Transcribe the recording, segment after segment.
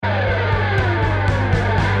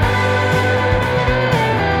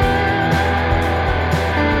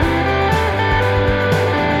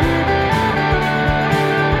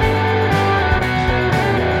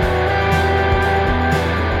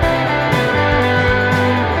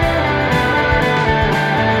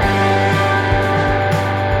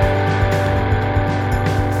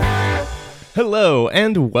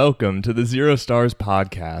and welcome to the Zero Stars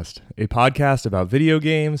Podcast, a podcast about video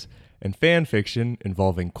games and fan fiction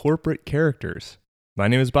involving corporate characters. My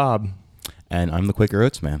name is Bob. And I'm the Quaker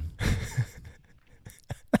Oats man.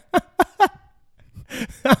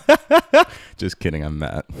 Just kidding, I'm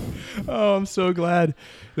Matt. Oh, I'm so glad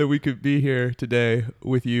that we could be here today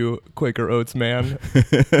with you, Quaker Oats man.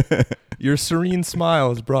 Your serene smile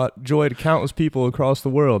has brought joy to countless people across the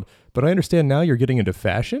world, but I understand now you're getting into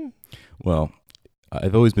fashion? Well,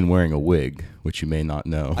 I've always been wearing a wig, which you may not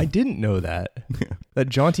know. I didn't know that. That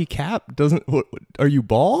jaunty cap doesn't... Are you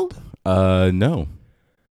bald? No.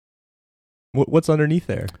 What's underneath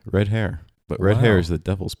there? Red hair. But red hair is the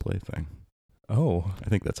devil's plaything. Oh. I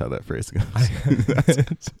think that's how that phrase goes.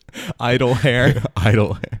 Idle hair.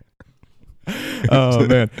 Idle hair. Oh,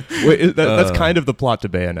 man. Wait, that's kind of the plot to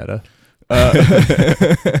Bayonetta.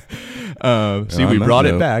 See, we brought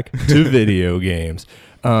it back to video games.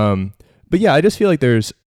 But yeah, I just feel like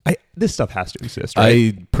this stuff has to exist,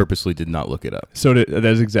 right? I purposely did not look it up. So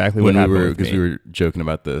that's exactly what happened because we were joking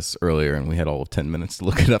about this earlier, and we had all of 10 minutes to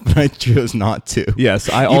look it up, and I chose not to. Yes,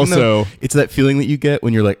 It's that feeling that you get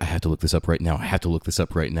when you're like, I have to look this up right now. I have to look this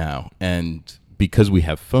up right now. And because we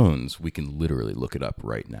have phones, we can literally look it up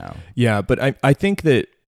right now. Yeah, but I think that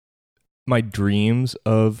my dreams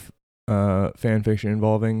of fan fiction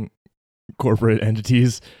involving corporate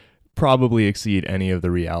entities probably exceed any of the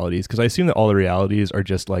realities, because I assume that all the realities are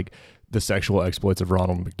just like the sexual exploits of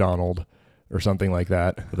Ronald McDonald or something like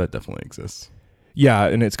that. But that definitely exists. Yeah,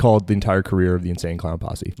 and it's called The Entire Career of the Insane Clown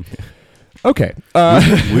Posse. Okay.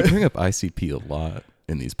 We bring up ICP a lot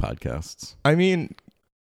in these podcasts. I mean,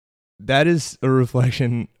 that is a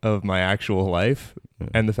reflection of my actual life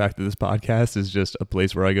and the fact that this podcast is just a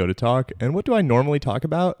place where I go to talk. And what do I normally talk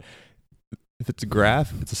about? If it's a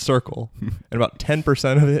graph, it's a circle. And about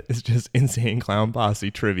 10% of it is just Insane Clown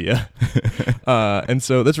Posse trivia. And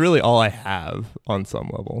so that's really all I have on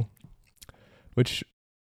some level, which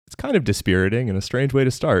it's kind of dispiriting and a strange way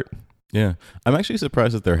to start. Yeah. I'm actually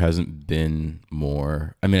surprised that there hasn't been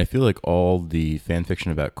more. I mean, I feel like all the fan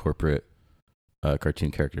fiction about corporate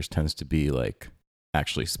cartoon characters tends to be like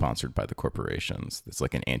actually sponsored by the corporations. It's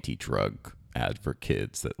like an anti-drug ad for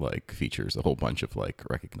kids that like features a whole bunch of like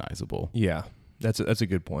recognizable. Yeah, that's a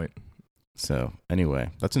good point. So anyway,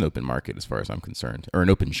 that's an open market as far as I'm concerned, or an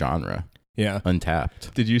open genre. Yeah,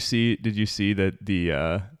 untapped. Did you see that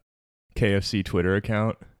the KFC Twitter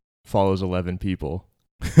account follows 11 people?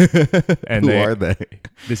 And who are they?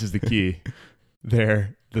 This is the key.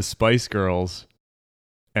 They're the Spice Girls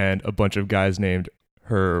and a bunch of guys named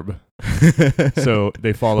Herb. So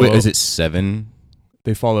they follow. Wait, is it 7?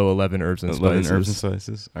 They follow 11 herbs and 11 spices. Herbs and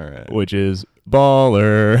spices. All right. Which is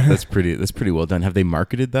baller. That's pretty well done. Have they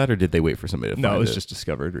marketed that, or did they wait for somebody to find it? No, it was just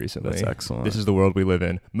discovered recently. That's excellent. This is the world we live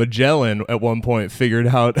in. Magellan at one point figured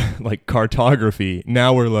out like cartography.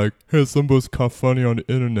 Now we're like, hey, somebody's kind of funny on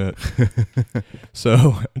the internet.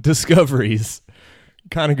 So discoveries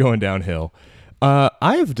kind of going downhill. I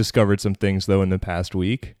have discovered some things though in the past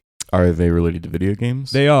week. Are they related to video games?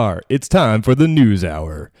 They are. It's time for the news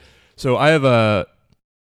hour. So I have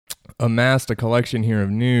amassed a collection here of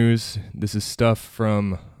news. This is stuff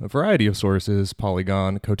from a variety of sources: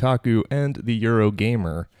 Polygon, Kotaku, and the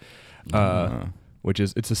Eurogamer, which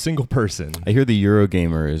it's a single person. I hear the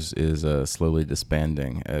Eurogamer is slowly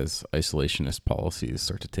disbanding as isolationist policies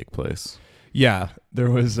start to take place. Yeah, there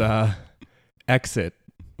was Exit.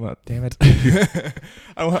 Well, damn it.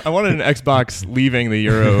 I wanted an Xbox leaving the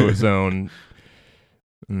Eurozone.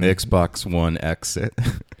 Xbox One exit.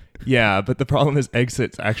 Yeah, but the problem is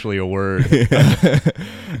exit's actually a word.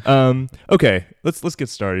 Okay, let's get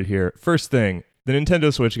started here. First thing, the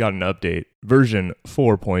Nintendo Switch got an update, version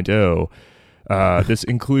 4.0. This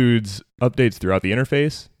includes updates throughout the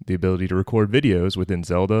interface, the ability to record videos within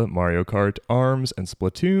Zelda, Mario Kart, ARMS, and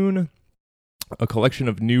Splatoon, a collection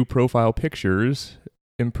of new profile pictures,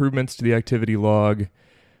 improvements to the activity log,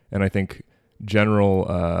 and I think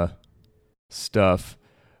general stuff.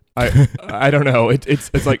 I don't know.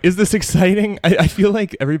 It's like, is this exciting? I feel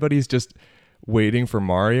like everybody's just waiting for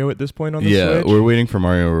Mario at this point on the Switch. Yeah, we're waiting for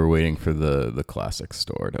Mario. We're waiting for the classic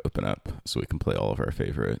store to open up so we can play all of our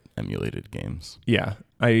favorite emulated games. Yeah,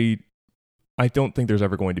 I don't think there's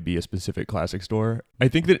ever going to be a specific classic store. I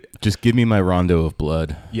think that... Just give me my Rondo of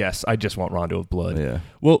Blood. Yes, I just want Rondo of Blood. Yeah.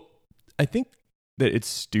 Well, I think that it's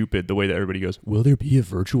stupid the way that everybody goes, will there be a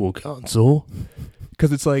virtual console?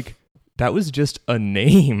 Because it's like, that was just a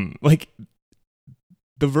name. Like,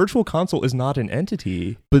 the virtual console is not an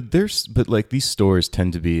entity. But like these stores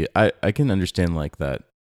tend to be, I can understand like that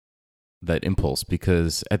that impulse,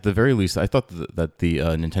 because at the very least, I thought that the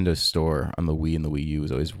Nintendo store on the Wii and the Wii U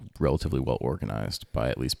was always relatively well organized by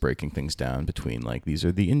at least breaking things down between like, these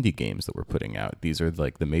are the indie games that we're putting out. These are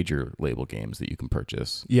like the major label games that you can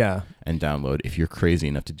purchase and download if you're crazy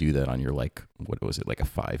enough to do that on your like, what was it, like a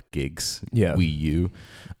 5 gigs Wii U.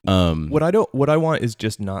 What I want is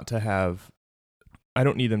just not to have, I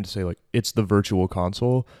don't need them to say like, it's the virtual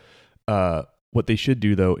console. What they should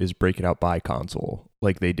do though is break it out by console,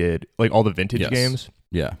 like they did, like all the vintage games.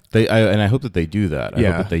 Yeah, I hope that they do that. I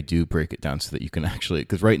hope that they do break it down so that you can actually,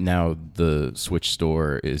 because right now the Switch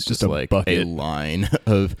store is just like bucket. A line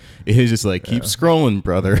of, it is just like, keep scrolling,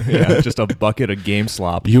 brother. Just a bucket of game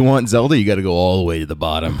slop. You want Zelda, you got to go all the way to the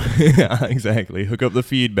bottom. Yeah, exactly. Hook up the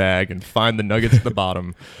feed bag and find the nuggets at the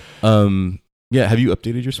bottom. Yeah, have you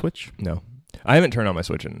updated your Switch? No, I haven't turned on my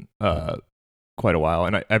Switch in quite a while,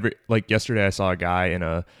 and yesterday I saw a guy in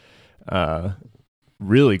a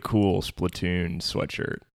really cool Splatoon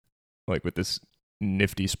sweatshirt, like with this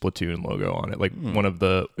nifty Splatoon logo on it, like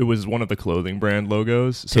it was one of the clothing brand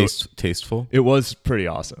logos. So tasteful. It was pretty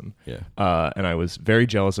awesome. Yeah. And I was very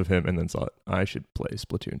jealous of him, and then thought I should play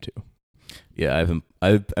Splatoon 2. Yeah,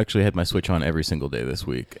 I've actually had my Switch on every single day this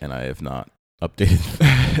week, and I have not updated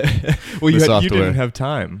well, you didn't have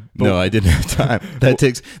time. No, I didn't have time.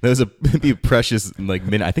 That was a precious like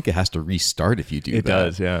minute. I think it has to restart if you do that. It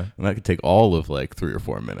does, yeah. And that could take all of like 3 or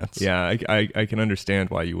 4 minutes. Yeah, I can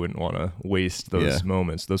understand why you wouldn't want to waste those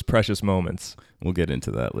moments, those precious moments. We'll get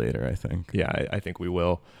into that later, I think. Yeah, I think we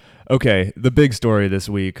will. Okay, the big story this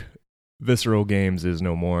week, Visceral Games is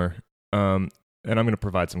no more. And I'm going to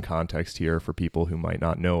provide some context here for people who might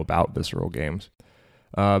not know about Visceral Games.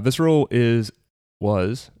 Visceral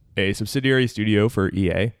was a subsidiary studio for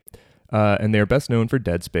EA, and they're best known for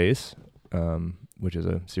Dead Space, which is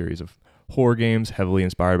a series of horror games heavily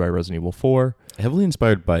inspired by Resident Evil 4. Heavily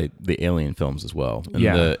inspired by the Alien films as well.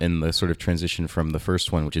 And the sort of transition from the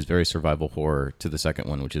first one, which is very survival horror, to the second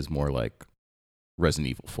one, which is more like Resident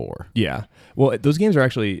Evil 4. Yeah. Well, those games are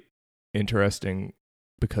actually interesting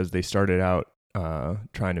because they started out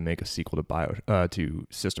trying to make a sequel to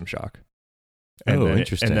System Shock.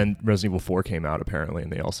 Interesting. And then Resident Evil 4 came out, apparently,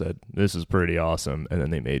 and they all said, this is pretty awesome. And then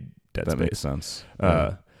they made Dead Space. That makes sense.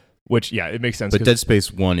 Which, it makes sense. But Dead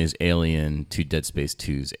Space 1 is Alien to Dead Space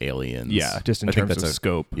 2's Aliens. Yeah, just in terms of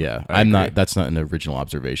scope. Yeah. That's not an original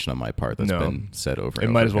observation on my part. That's been said over and over.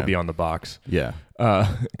 It might as well be on the box. Yeah.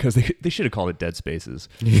 Because they should have called it Dead Spaces.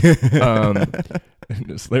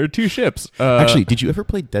 There are 2 ships. Actually, did you ever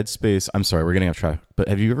play Dead Space? I'm sorry, we're getting off track. But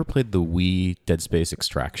have you ever played the Wii Dead Space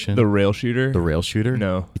Extraction? The rail shooter? The rail shooter?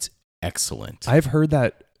 No. It's excellent. I've heard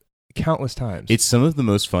that countless times. It's some of the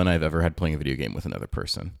most fun I've ever had playing a video game with another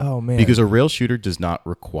person. Oh, man. Because a rail shooter does not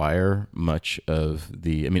require much of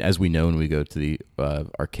the... I mean, as we know when we go to the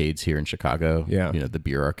arcades here in Chicago, the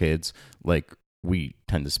beer arcades, like... we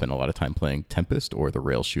tend to spend a lot of time playing Tempest or the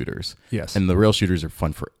rail shooters. Yes. And the rail shooters are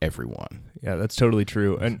fun for everyone. Yeah, that's totally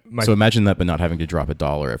true. And so imagine that, but not having to drop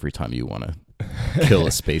 $1 every time you want to kill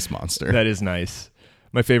a space monster. That is nice.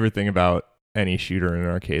 My favorite thing about any shooter in an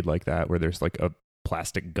arcade like that, where there's like a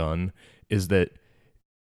plastic gun, is that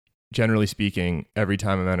generally speaking, every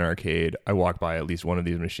time I'm at an arcade, I walk by at least one of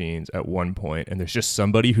these machines at one point, and there's just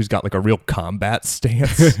somebody who's got like a real combat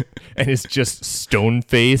stance and is just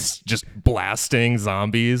stone-faced, just blasting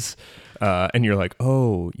zombies. And you're like,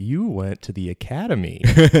 oh, you went to the academy.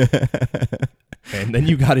 And then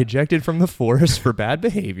you got ejected from the force for bad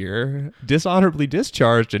behavior, dishonorably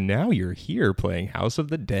discharged, and now you're here playing House of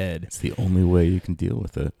the Dead. It's the only way you can deal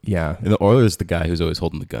with it. Yeah. And the Oiler is the guy who's always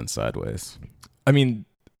holding the gun sideways. I mean...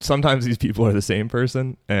 sometimes these people are the same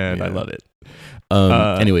person, and I love it.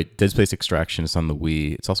 Anyway, Dead Space Extraction is on the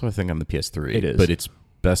Wii. It's also, I think, on the PS3. It is. But it's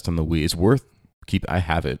best on the Wii. It's worth I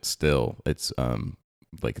have it still. It's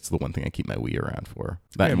it's the one thing I keep my Wii around for.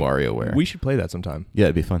 That and WarioWare. We should play that sometime. Yeah,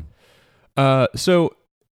 it'd be fun.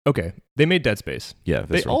 Okay. They made Dead Space. Yeah,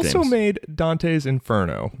 they also made Dante's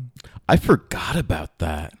Inferno. I forgot about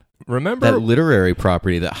that. Remember that literary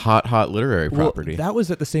property, that hot literary property? That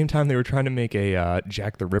was at the same time they were trying to make a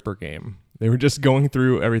Jack the Ripper game. They were just going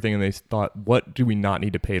through everything, and they thought, what do we not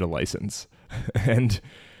need to pay to license? And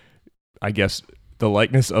I guess the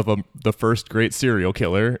likeness of the first great serial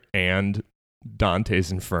killer and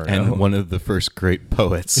Dante's Inferno. And one of the first great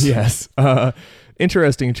poets. Yes.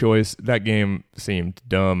 Interesting choice. That game seemed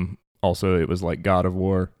dumb. Also, it was like God of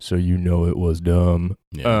War, so it was dumb.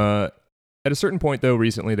 Yeah. At a certain point, though,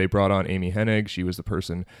 recently they brought on Amy Hennig. She was the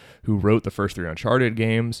person who wrote the first 3 Uncharted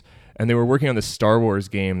games, and they were working on this Star Wars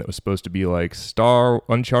game that was supposed to be like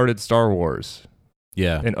Uncharted Star Wars.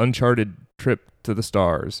 Yeah. An Uncharted trip to the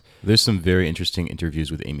stars. There's some very interesting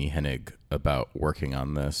interviews with Amy Hennig about working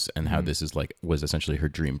on this and how this is was essentially her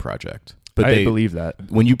dream project. But I believe that.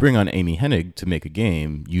 When you bring on Amy Hennig to make a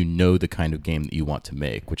game, you know the kind of game that you want to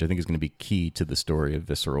make, which I think is going to be key to the story of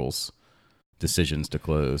Visceral's decisions to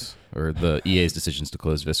close, or the EA's decisions to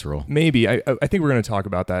close Visceral. Maybe. I think we're going to talk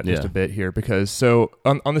about that in just a bit here, because so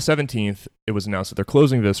on the 17th, it was announced that they're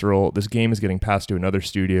closing Visceral. This game is getting passed to another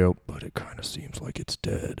studio, but it kind of seems like it's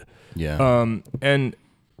dead. Yeah. And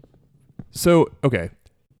so, okay.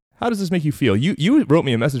 How does this make you feel? You wrote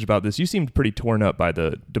me a message about this. You seemed pretty torn up by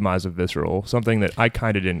the demise of Visceral, something that I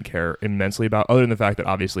kind of didn't care immensely about, other than the fact that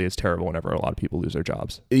obviously it's terrible whenever a lot of people lose their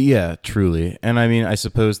jobs. Yeah, truly. And I mean, I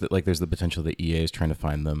suppose that there's the potential that EA is trying to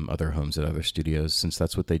find them other homes at other studios, since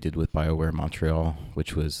that's what they did with BioWare Montreal,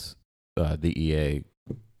 which was the EA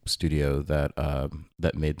studio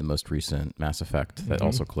that made the most recent Mass Effect that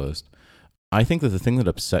also closed. I think that the thing that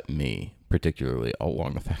upset me, particularly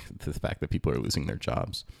along with the fact that people are losing their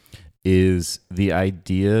jobs, is the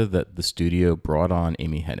idea that the studio brought on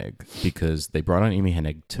Amy Hennig, because they brought on Amy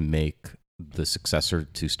Hennig to make the successor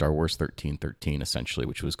to Star Wars 1313, essentially,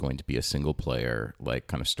 which was going to be a single player,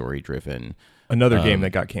 kind of story driven. Another game that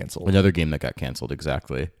got canceled. Another game that got canceled,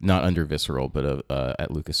 exactly. Not under Visceral, but at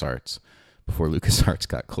LucasArts, before LucasArts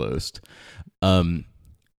got closed.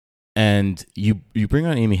 And you bring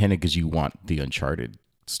on Amy Hennig because you want the Uncharted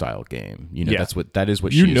style game. That is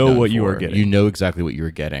what you she is know known what for. you are getting. You know exactly what you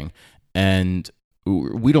were getting, and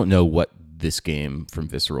we don't know what this game from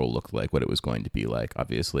Visceral looked like, what it was going to be like.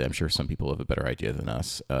 Obviously, I'm sure some people have a better idea than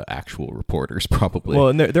us, actual reporters probably. Well,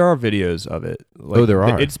 and there are videos of it. There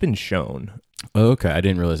are. It's been shown. Oh, okay, I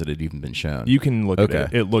didn't realize it had even been shown. You can look at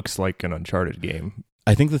it. It looks like an Uncharted game.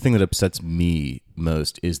 I think the thing that upsets me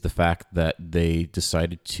most is the fact that they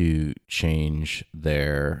decided to change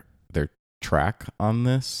their track on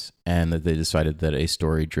this, and that they decided that a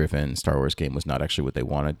story-driven Star Wars game was not actually what they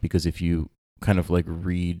wanted. Because if you kind of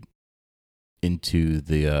read into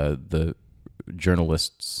the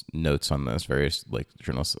journalists' notes on this, various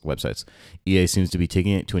journalist websites, EA seems to be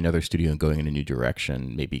taking it to another studio and going in a new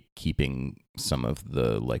direction, maybe keeping some of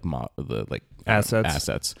the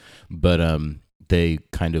assets, but they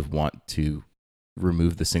kind of want to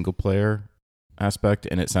remove the single player aspect,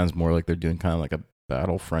 and it sounds more like they're doing kind of like a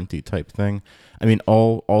Battlefront-y type thing. I mean,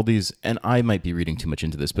 all these, and I might be reading too much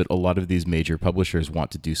into this, but a lot of these major publishers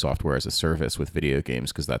want to do software as a service with video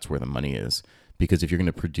games because that's where the money is. Because if you're going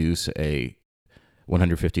to produce a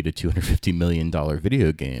 $150 to $250 million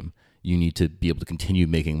video game, you need to be able to continue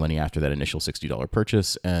making money after that initial $60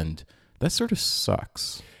 purchase, and that sort of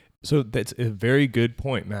sucks. So that's a very good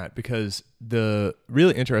point, Matt, because the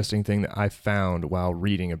really interesting thing that I found while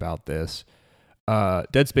reading about this,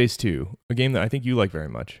 Dead Space 2, a game that I think you like very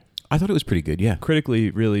much. I thought it was pretty good, yeah.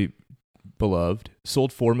 Critically really beloved,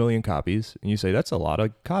 sold 4 million copies, and you say that's a lot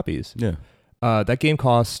of copies. Yeah. That game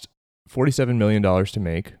cost $47 million to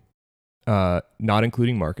make, not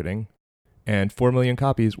including marketing, and 4 million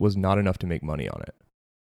copies was not enough to make money on it.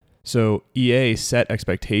 So EA set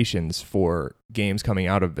expectations for games coming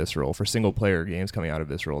out of Visceral, for single-player games coming out of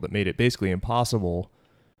Visceral, that made it basically impossible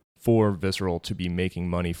for Visceral to be making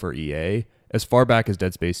money for EA as far back as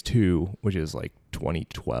Dead Space 2, which is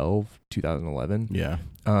 2012, 2011. Yeah.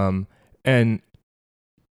 And,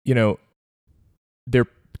 they're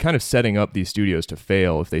kind of setting up these studios to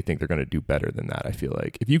fail if they think they're going to do better than that, I feel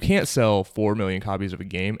like. If you can't sell 4 million copies of a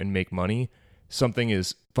game and make money, something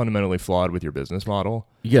is fundamentally flawed with your business model.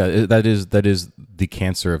 Yeah, that is the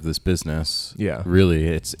cancer of this business. Yeah. Really,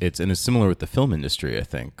 it's similar with the film industry, I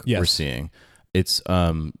think. Yes. We're seeing. It's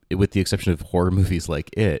with the exception of horror movies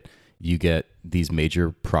like it, you get these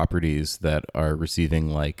major properties that are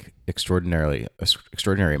receiving extraordinary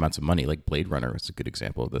amounts of money, like Blade Runner is a good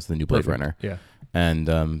example of this, the new Blade Runner. Yeah.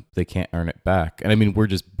 And they can't earn it back. And I mean, we're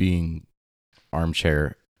just being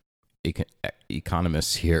armchair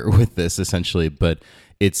economists here with this essentially, but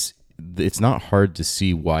it's not hard to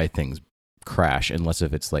see why things crash unless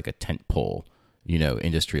if it's like a tent pole,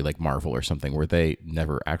 industry like Marvel or something, where they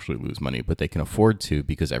never actually lose money, but they can afford to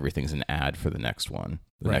because everything's an ad for the next one,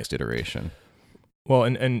 the next iteration. Well,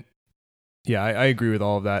 and yeah, I agree with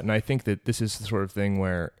all of that, and I think that this is the sort of thing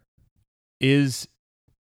where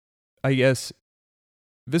I guess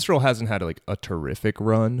Visceral hasn't had a terrific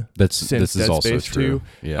run since this is Dead also Space true.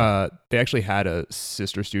 2. Yeah. They actually had a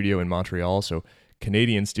sister studio in Montreal, so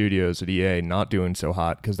Canadian studios at EA not doing so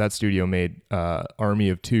hot because that studio made Army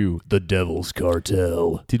of Two, The Devil's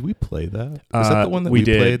Cartel. Did we play that? Was that the one that we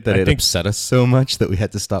did. played that upset us so much that we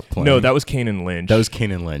had to stop playing? No, that was Kane and Lynch. That was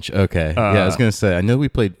Kane and Lynch. Okay. Yeah, I was going to say, I know we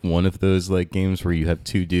played one of those games where you have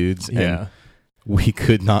two dudes. And yeah. We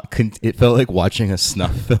could not. It felt like watching a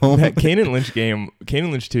snuff film. That Kane and Lynch game, Kane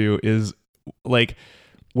and Lynch 2, is like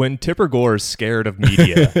when Tipper Gore is scared of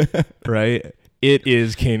media, right? It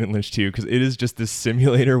is Kane and Lynch 2 because it is just this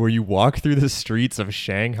simulator where you walk through the streets of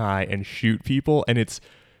Shanghai and shoot people, and it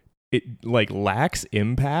like lacks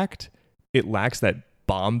impact. It lacks that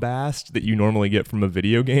bombast that you normally get from a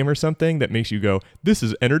video game or something that makes you go, this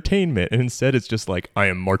is entertainment. And instead it's just like, I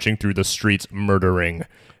am marching through the streets murdering.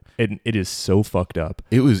 And it is so fucked up.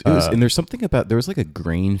 It was, and there's something about, there was like a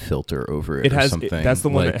grain filter over it. Or something. That's the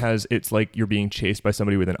one that has, it's like you're being chased by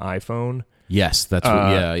somebody with an iPhone. Yes, that's what,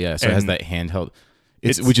 yeah. So it has that handheld,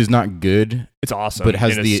 which is not good. It's awesome, but it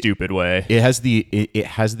has in a stupid way. It has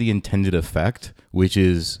the intended effect, which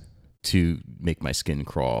is to make my skin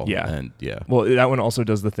crawl. Yeah. And yeah. Well, that one also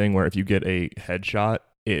does the thing where if you get a headshot,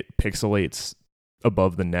 it pixelates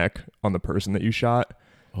above the neck on the person that you shot.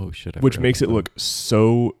 Oh shit! Which makes it look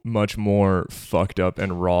so much more fucked up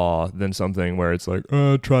and raw than something where it's like,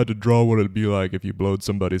 I tried to draw what it'd be like if you blowed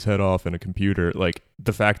somebody's head off in a computer. Like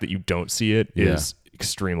the fact that you don't see it is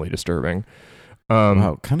extremely disturbing.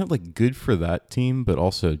 Wow, kind of like good for that team, but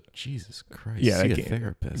also Jesus Christ, yeah, see a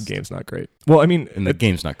therapist. Game's not great. Well, I mean, and the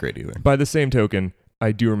game's not great either. By the same token,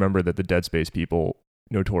 I do remember that the Dead Space people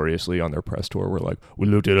notoriously on their press tour were like, we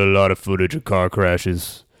looked at a lot of footage of car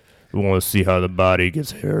crashes. We want to see how the body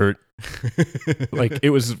gets hurt. Like,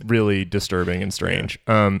 it was really disturbing and strange.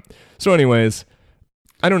 So anyways,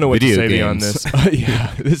 I don't know what to say beyond this.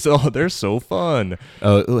 Yeah, they're so fun.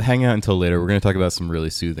 Oh, hang out until later. We're going to talk about some really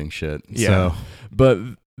soothing shit. Yeah, but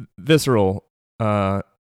Visceral, no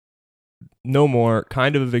more,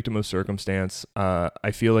 kind of a victim of circumstance.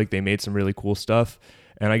 I feel like they made some really cool stuff,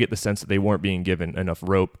 and I get the sense that they weren't being given enough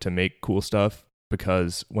rope to make cool stuff,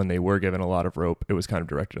 because when they were given a lot of rope, it was kind of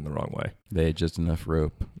directed in the wrong way. They had just enough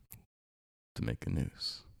rope to make a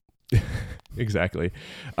noose. Exactly.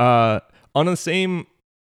 On the same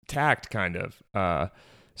tact, kind of.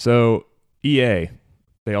 So EA,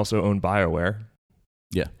 they also own BioWare.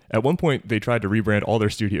 Yeah. At one point, they tried to rebrand all their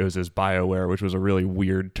studios as BioWare, which was a really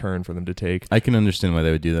weird turn for them to take. I can understand why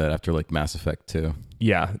they would do that after like Mass Effect 2.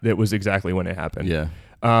 Yeah, that was exactly when it happened.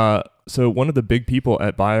 Yeah. So one of the big people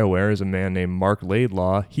at BioWare is a man named Mark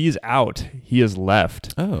Laidlaw. He's out. He has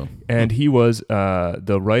left. Oh. And he was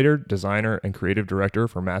the writer, designer, and creative director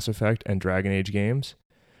for Mass Effect and Dragon Age games.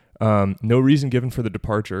 No reason given for the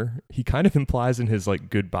departure. He kind of implies in his like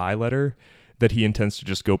goodbye letter that he intends to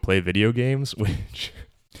just go play video games, which...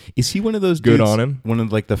 Is he one of those good dudes, on him? One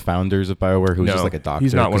of like the founders of BioWare who's just like a doctor?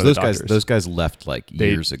 He's not one of the doctors. Those guys left like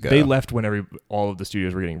years ago. They left when all of the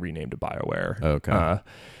studios were getting renamed to BioWare. Okay.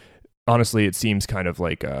 Honestly, it seems kind of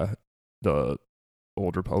like the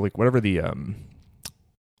Old Republic, whatever the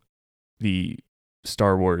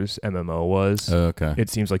Star Wars MMO was. Oh, okay. It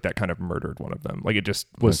seems like that kind of murdered one of them. Like it just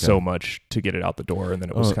was so much to get it out the door, and then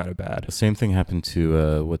it was kind of bad. The same thing happened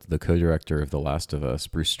to what the co-director of The Last of Us,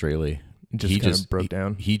 Bruce Straley. He just broke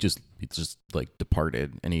down. He just like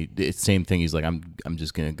departed, and it's same thing. He's like, I'm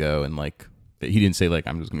just gonna go, and like he didn't say like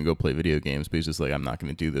I'm just gonna go play video games, but he's just like, I'm not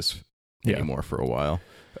gonna do this anymore for a while.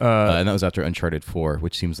 And that was after Uncharted 4,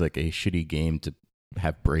 which seems like a shitty game to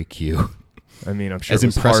have break you. I mean, I'm sure it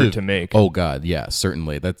was hard to make. Oh God, yeah,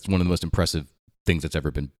 certainly. That's one of the most impressive things that's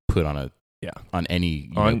ever been put on on any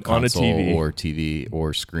console on a TV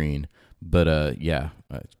or screen. But yeah.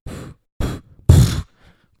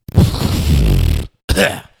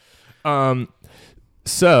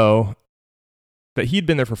 So, but he'd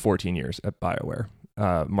been there for 14 years at BioWare,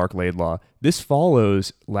 Mark Laidlaw. This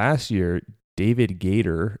follows last year, David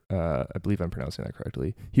Gator, I believe I'm pronouncing that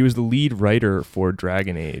correctly. He was the lead writer for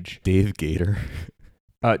Dragon Age. Dave Gator?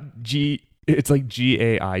 It's like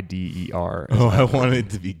Gaider. Oh, I wanted it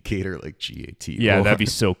to be Gator, like G-A-T. Yeah, that'd be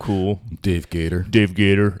so cool. Dave Gator. Dave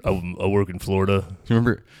Gator. I work in Florida. Do you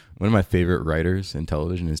remember one of my favorite writers in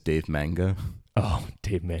television is Dave Mango? Oh,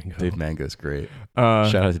 Dave Mango. Dave Mango's great.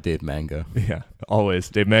 Shout out to Dave Mango. Yeah, always.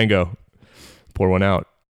 Dave Mango. Pour one out.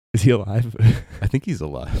 Is he alive? I think he's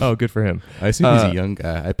alive. Oh, good for him. I assume he's a young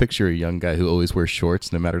guy. I picture a young guy who always wears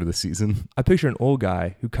shorts no matter the season. I picture an old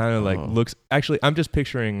guy who kind of like looks... Actually, I'm just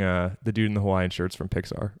picturing the dude in the Hawaiian shirts from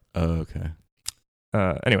Pixar. Oh, okay.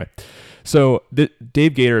 Anyway, so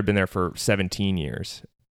Dave Gator had been there for 17 years.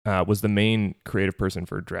 Was the main creative person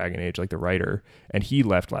for Dragon Age, like the writer, and he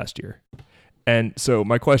left last year. And so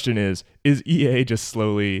my question is EA just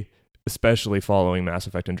slowly, especially following Mass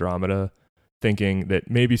Effect Andromeda, thinking that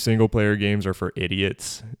maybe single-player games are for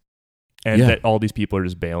idiots and that all these people are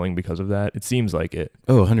just bailing because of that? It seems like it.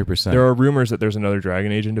 Oh, 100%. There are rumors that there's another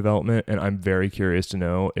Dragon Age in development, and I'm very curious to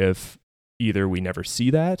know if either we never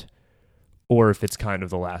see that or if it's kind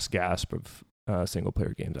of the last gasp of single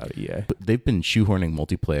player games out of EA. But they've been shoehorning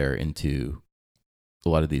multiplayer into a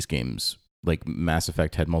lot of these games. Like Mass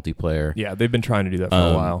Effect had multiplayer. Yeah, they've been trying to do that for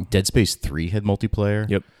a while. Dead Space 3 had multiplayer.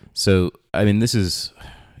 Yep. So, I mean, this is,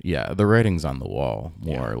 the writing's on the wall,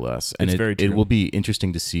 more or less. And it will be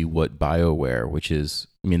interesting to see what BioWare, which is,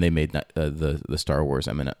 I mean, they made the Star Wars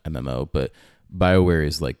MMO, but BioWare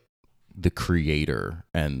is like the creator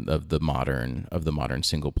and of the modern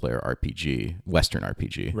single player RPG, Western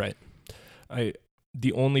RPG. Right.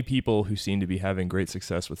 The only people who seem to be having great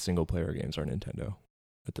success with single player games are Nintendo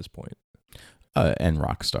at this point. And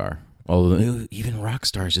Rockstar. Although even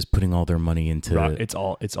Rockstar is just putting all their money into it's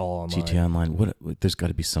all online. GTA Online. What there's got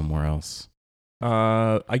to be somewhere else.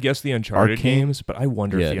 I guess the Uncharted games, but I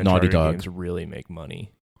wonder if the Uncharted games really make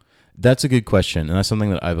money. That's a good question, and that's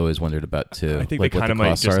something that I've always wondered about too. I think like they kind of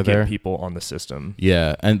might just get people on the system.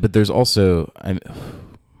 Yeah, but there's also,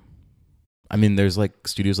 I mean, there's like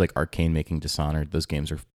studios like Arcane making Dishonored. Those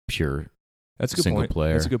games are pure. That's a good single point.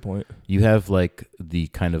 player. That's a good point. You have like the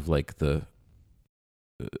kind of like the.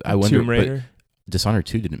 I wonder. Tomb Raider? But Dishonored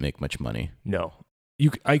 2 didn't make much money. No,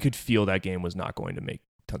 I could feel that game was not going to make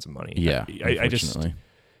tons of money. Yeah, I just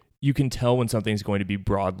you can tell when something's going to be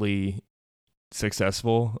broadly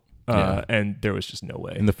successful, and there was just no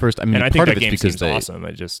way. In the first, I mean, and I part think of that it's game because seems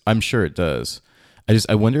awesome. I'm sure it does.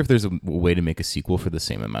 I wonder if there's a way to make a sequel for the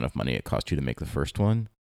same amount of money it cost you to make the first one,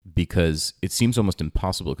 because it seems almost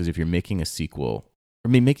impossible. Because if you're making a sequel, I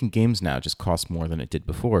mean, making games now just costs more than it did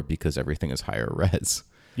before because everything is higher res.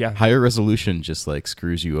 Yeah, higher resolution just like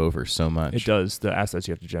screws you over so much. It does. The assets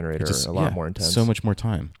you have to generate are a lot more intense. So much more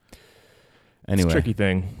time. Anyway, it's a tricky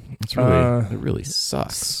thing. It's really it really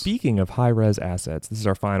sucks. Speaking of high-res assets, this is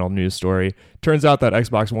our final news story. Turns out that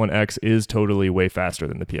Xbox One X is totally way faster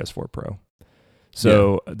than the PS4 Pro.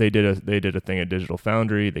 So they did a thing at Digital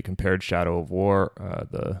Foundry. They compared Shadow of War,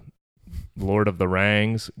 the Lord of the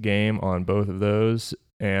Rings game, on both of those,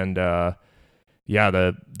 and the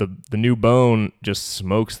new bone just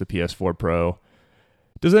smokes the PS4 Pro.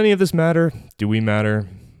 Does any of this matter? Do we matter?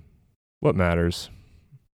 What matters?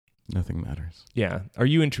 Nothing matters. Yeah. Are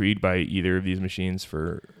you intrigued by either of these machines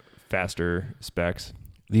for faster specs?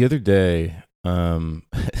 The other day, I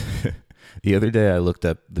looked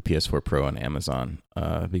up the PS4 Pro on Amazon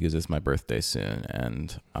because it's my birthday soon,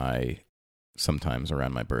 and I sometimes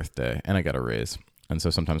around my birthday, and I got a raise. And so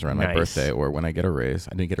sometimes around my birthday or when I get a raise,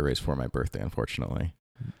 I didn't get a raise for my birthday, unfortunately.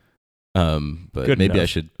 But good maybe enough. I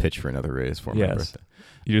should pitch for another raise for my birthday.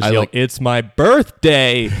 You just yell, it's my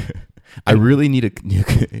birthday. I really need a new.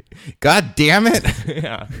 God damn it!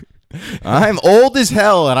 Yeah, I'm old as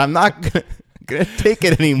hell, and I'm not gonna take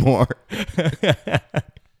it anymore.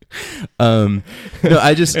 No,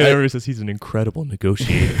 everyone says he's an incredible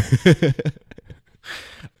negotiator.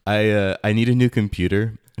 I need a new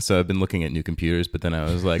computer, so I've been looking at new computers. But then I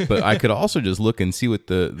was like, but I could also just look and see what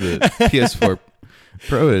the PS4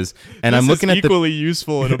 Pro is, and I'm looking at equally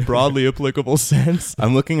useful in a broadly applicable sense.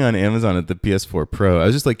 I'm looking on Amazon at the PS4 Pro. I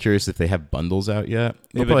was just like curious if they have bundles out yet.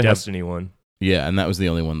 They have a Destiny one. Yeah, and that was the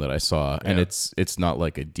only one that I saw, and it's not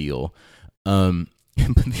like a deal. But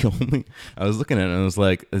I was looking at it and I was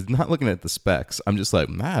like, not looking at the specs. I'm just like,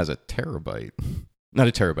 that has a terabyte, not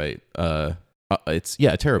a terabyte. It's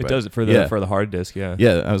a terabyte. It does it for the hard disk. Yeah.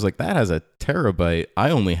 Yeah. I was like, that has a terabyte. I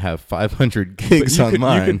only have 500 gigs on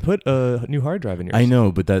mine. You could put a new hard drive in yours. I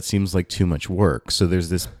know, but that seems like too much work. So there's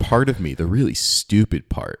this part of me, the really stupid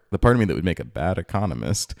part, the part of me that would make a bad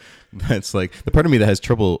economist. That's like the part of me that has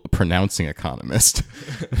trouble pronouncing economist.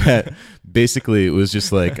 That basically it was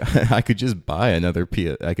just like I could just buy another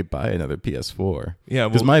PS4. Yeah,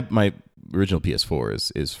 because my original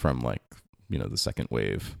PS4 is from like the second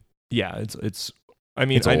wave. Yeah, it's. I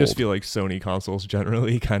mean, I just feel like Sony consoles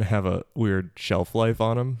generally kind of have a weird shelf life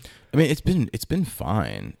on them. I mean, it's been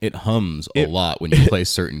fine. It hums a lot when you play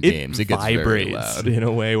certain games. It gets very loud in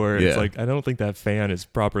a way where it's like I don't think that fan is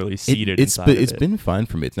properly seated inside of it. It's been fine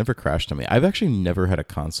for me. It's never crashed on me. I've actually never had a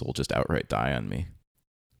console just outright die on me.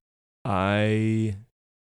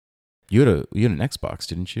 You had an Xbox,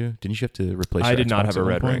 didn't you? Didn't you have to replace? I did not Xbox have a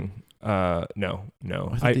red ring. No.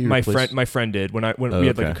 My friend did when we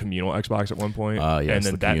had like a communal Xbox at one point. Yes,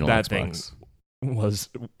 and then that thing was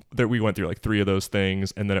that we went through like 3 of those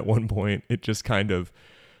things, and then at one point it just kind of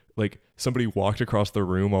like somebody walked across the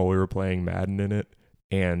room while we were playing Madden in it,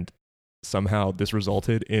 and somehow this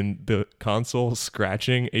resulted in the console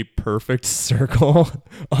scratching a perfect circle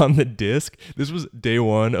on the disc. This was day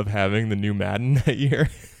 1 of having the new Madden that year.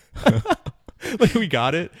 Like we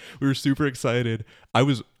got it. We were super excited. I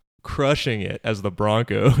was crushing it as the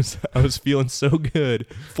Broncos. I was feeling so good.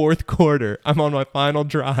 Fourth quarter, I'm on my final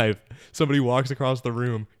drive. Somebody walks across the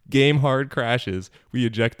room. Game hard crashes. We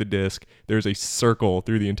eject the disc. There's a circle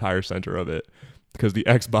through the entire center of it because the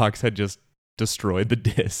Xbox had just destroyed the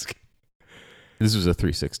disc. This was a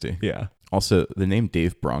 360. Yeah. Also, the name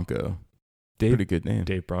Dave Bronco. Pretty good name.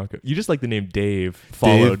 Dave Bronco. You just like the name Dave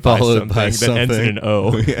followed by something that ends in an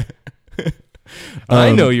O. Yeah.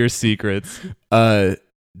 I know your secrets.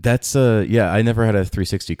 That's I never had a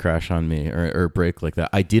 360 crash on me or break like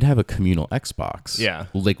that. I did have a communal Xbox. Yeah.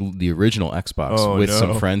 Like the original Xbox with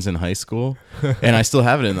some friends in high school. And I still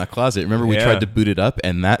have it in that closet. Remember we tried to boot it up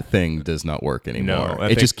and that thing does not work anymore. No,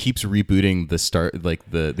 it just keeps rebooting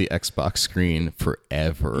the Xbox screen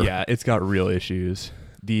forever. Yeah, it's got real issues.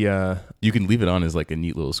 You can leave it on as like a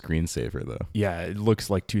neat little screensaver though. Yeah, it looks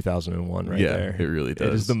like 2001 right there. It really does.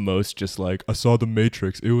 It is the most just like, I saw the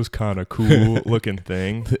Matrix. It was kind of cool looking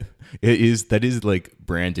thing. That is like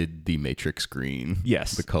branded the Matrix green.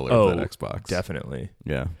 Yes. The color of that Xbox. Definitely.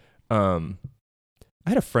 Yeah. I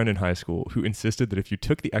had a friend in high school who insisted that if you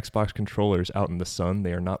took the Xbox controllers out in the sun,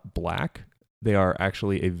 they are not black. They are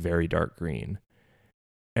actually a very dark green.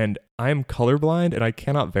 And I'm colorblind and I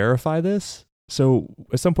cannot verify this. So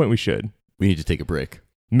at some point we should. We need to take a break.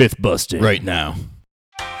 Myth busting. Right now.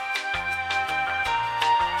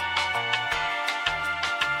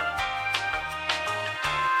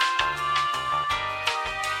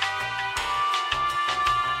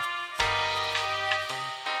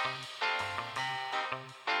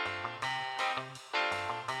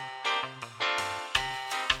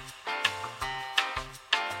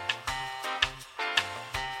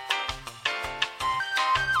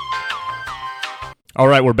 All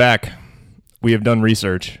right, we're back. We have done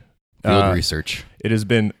research. Field research. It has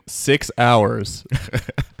been 6 hours.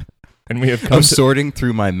 And we have come sorting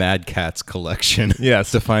through my Mad Catz collection. Yes.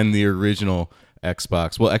 To find the original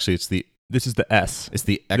Xbox. Well, actually, this is the S. It's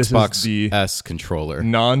the Xbox S controller.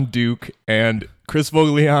 Non-Duke and Chris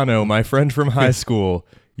Vogliano, my friend from high school.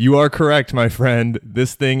 You are correct, my friend.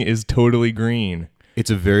 This thing is totally green. It's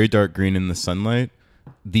a very dark green in the sunlight.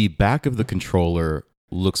 The back of the controller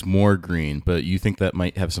looks more green, but you think that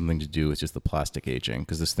might have something to do with just the plastic aging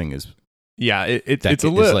because this thing is it's a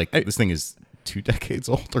little this thing is 2 decades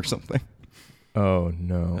old or something. Oh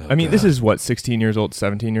no. I mean, God. This is what, 16 years old,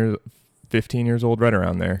 17 years, 15 years old, right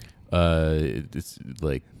around there. It's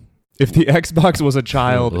like if the Xbox was a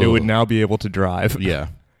child, it would now be able to drive. Yeah.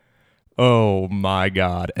 Oh my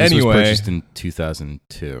God. This anyway, was purchased in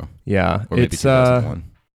 2002. Yeah, or maybe 2001.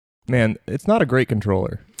 Man, it's not a great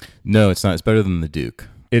controller. No, it's not. It's better than the Duke.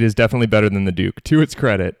 It is definitely better than the Duke. To its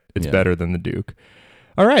credit, it's better than the Duke.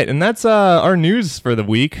 All right, and that's our news for the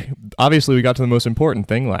week. Obviously, we got to the most important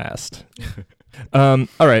thing last. All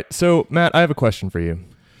right, so Matt, I have a question for you.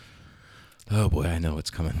 Oh boy, I know what's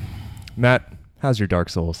coming. Matt, how's your Dark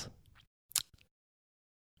Souls?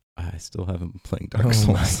 I still haven't been playing Dark Souls.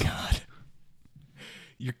 Oh my God.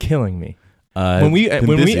 You're killing me. When we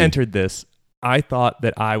entered this, I thought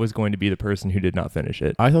that I was going to be the person who did not finish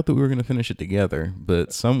it. I thought that we were going to finish it together,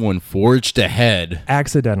 but someone forged ahead.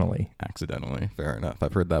 Accidentally. Fair enough.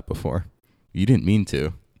 I've heard that before. You didn't mean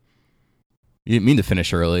to. You didn't mean to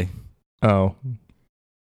finish early. Oh.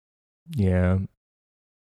 Yeah.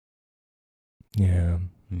 Yeah.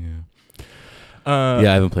 I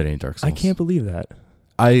haven't played any Dark Souls. I can't believe that.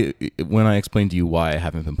 When I explained to you why I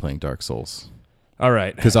haven't been playing Dark Souls. All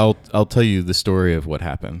right. Because I'll tell you the story of what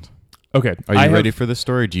happened. Okay. Are you ready for this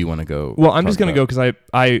story, or do you want to go? Well, I'm just going to go because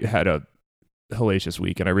I had a hellacious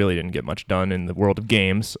week and I really didn't get much done in the world of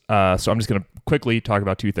games. So I'm just going to quickly talk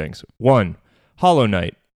about 2 things. 1, Hollow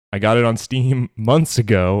Knight. I got it on Steam months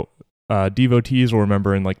ago. Devotees will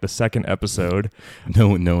remember in like the second episode. No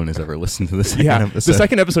one has ever listened to the second episode. The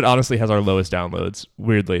second episode honestly has our lowest downloads,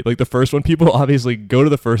 weirdly. Like the first one, people obviously go to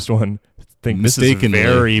the first one, think this is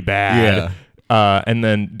very bad. Yeah. And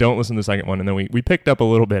then don't listen to the second one. And then we picked up a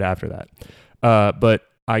little bit after that. But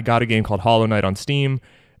I got a game called Hollow Knight on Steam.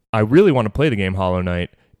 I really want to play the game Hollow Knight.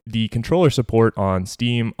 The controller support on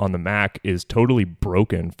Steam on the Mac is totally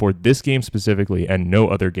broken for this game specifically and no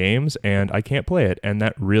other games, and I can't play it, and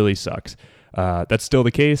that really sucks. That's still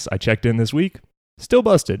the case. I checked in this week. Still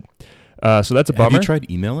busted. So that's a bummer. Have you tried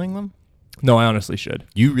emailing them? No, I honestly should.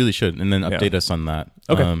 You really should, and then update us on that.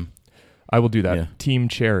 Okay. I will do that. Yeah. Team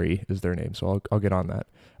Cherry is their name, so I'll get on that.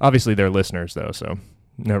 Obviously, they're listeners, though, so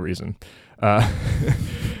no reason.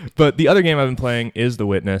 But the other game I've been playing is The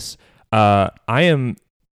Witness. I am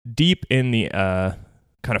deep in the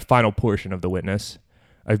kind of final portion of The Witness.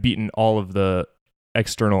 I've beaten all of the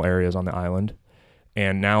external areas on the island,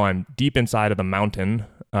 and now I'm deep inside of the mountain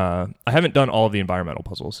I haven't done all of the environmental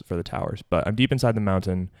puzzles for the towers, but I'm deep inside the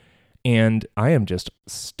mountain, and I am just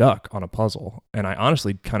stuck on a puzzle, and I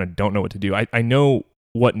honestly kind of don't know what to do. I know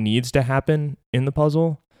what needs to happen in the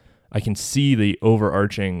puzzle. I can see the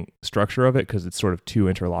overarching structure of it because it's sort of two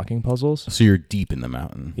interlocking puzzles. So you're deep in the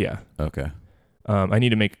mountain. Yeah. Okay. I need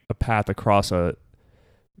to make a path across a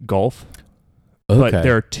gulf. Okay. But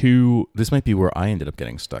there are two. This might be where I ended up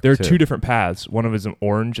getting stuck. There are too. two different paths. One of them is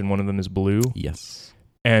orange and one of them is blue. Yes.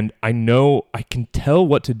 And I can tell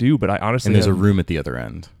what to do, but I honestly. And there's a room at the other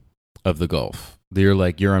end of the gulf.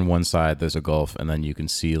 You're on one side, there's a gulf, and then you can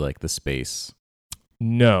see like the space.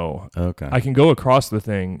 No. Okay. I can go across the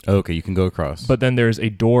thing. Okay, you can go across. But then there's a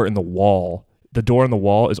door in the wall. The door in the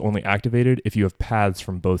wall is only activated if you have paths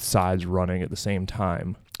from both sides running at the same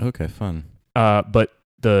time. Okay, fun. But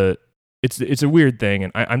it's a weird thing,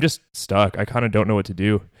 and I'm just stuck. I kind of don't know what to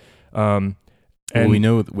do. And well, we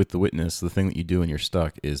know with the witness, the thing that you do when you're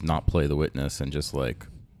stuck is not play the witness and just like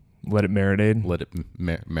let it marinate. Let it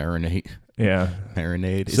marinate. Yeah,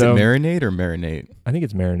 marinade. Is it marinate or marinate? I think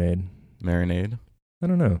it's marinade. Marinade. I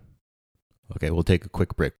don't know. Okay, we'll take a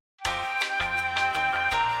quick break.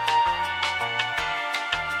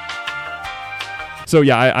 So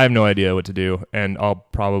yeah, I have no idea what to do, and I'll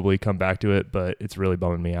probably come back to it, but it's really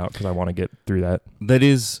bumming me out because I want to get through that. That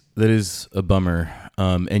is a bummer,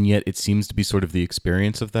 and yet it seems to be sort of the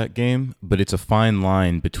experience of that game, but it's a fine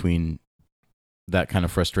line between that kind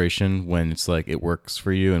of frustration when it's like it works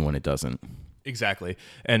for you and when it doesn't. Exactly,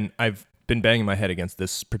 and I've been banging my head against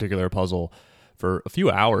this particular puzzle for a few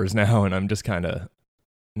hours now, and I'm just kind of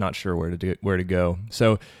not sure where to go.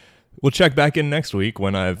 So we'll check back in next week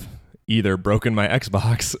when I've either broken my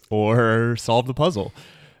Xbox or solved the puzzle.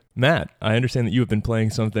 Matt, I understand that you have been playing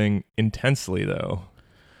something intensely, though.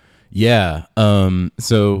 Yeah.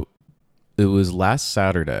 So it was last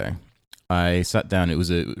Saturday. I sat down. It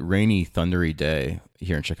was a rainy, thundery day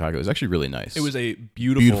here in Chicago. It was actually really nice. It was a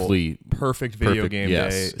beautifully perfect video game day.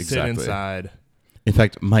 Exactly. Sit inside. In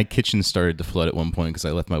fact, my kitchen started to flood at one point because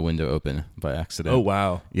I left my window open by accident. Oh,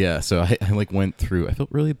 wow. Yeah, so I like went through. I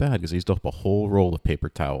felt really bad because I used up a whole roll of paper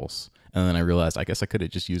towels. And then I realized I guess I could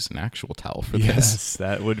have just used an actual towel for this. Yes,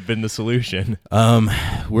 that would have been the solution.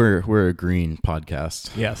 We're a green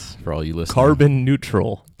podcast. Yes. For all you listeners. Carbon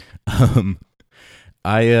neutral. So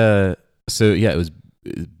yeah, it was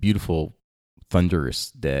a beautiful,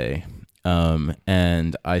 thunderous day.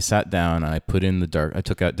 And I sat down and I put in I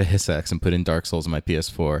took out Deus Ex and put in Dark Souls on my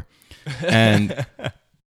PS4 and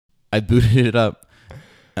I booted it up.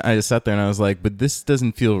 I just sat there and I was like, but this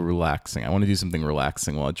doesn't feel relaxing. I want to do something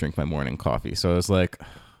relaxing while I drink my morning coffee. So I was like,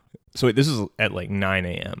 so wait, this is at like 9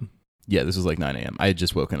 a.m. Yeah, this was like 9 a.m. I had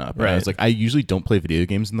just woken up. Right. And I was like, I usually don't play video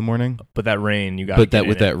games in the morning. But that rain, you got But that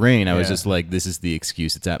with that rain, I was Yeah. just like, this is the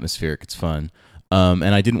excuse. It's atmospheric. It's fun. And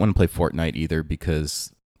I didn't want to play Fortnite either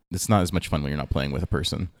because it's not as much fun when you're not playing with a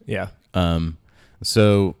person. Yeah.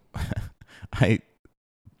 So I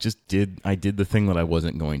did the thing that I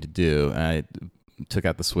wasn't going to do. I took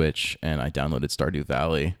out the Switch and I downloaded Stardew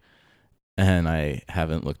Valley, and I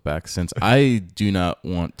haven't looked back since. I do not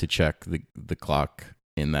want to check the clock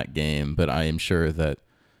in that game, but I am sure that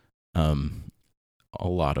a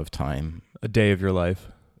lot of time, A day of your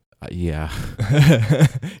life. Yeah.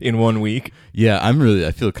 In 1 week. Yeah,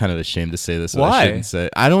 I feel kind of ashamed to say this. Why? I shouldn't say.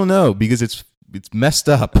 I don't know, because it's messed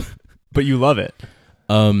up. But you love it.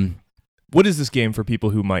 What is this game for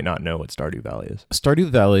people who might not know what Stardew Valley is? Stardew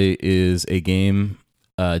Valley is a game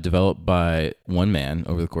developed by one man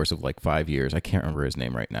over the course of like 5 years. I can't remember his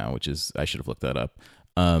name right now, I should have looked that up.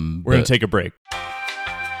 We're going to take a break.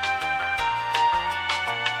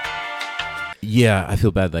 Yeah, I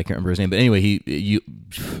feel bad that I can't remember his name. But anyway, you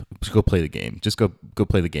just go play the game. Just go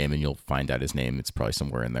play the game, and you'll find out his name. It's probably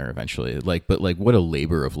somewhere in there eventually. But what a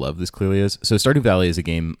labor of love this clearly is. So Stardew Valley is a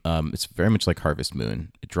game. It's very much like Harvest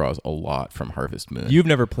Moon. It draws a lot from Harvest Moon. You've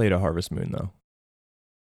never played a Harvest Moon, though.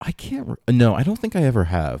 I can't. No, I don't think I ever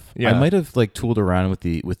have. Yeah. I might have like tooled around with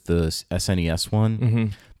the SNES one, Mm-hmm.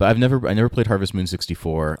 but I never played Harvest Moon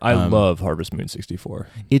 64. I love Harvest Moon 64.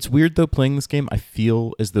 It's weird though playing this game. I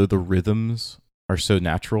feel as though the rhythms are so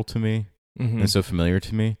natural to me and so familiar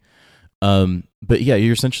to me. But yeah,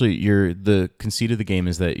 the conceit of the game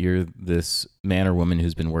is that you're this man or woman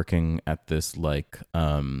who's been working at this like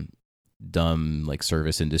dumb like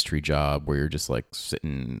service industry job where you're just like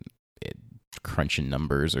sitting crunching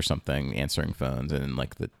numbers or something, answering phones in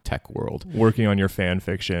like the tech world, working on your fan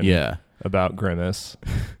fiction. Yeah, about Grimace.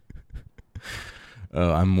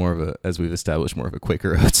 I'm more of as we've established, more of a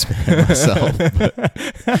Quaker Oats man myself,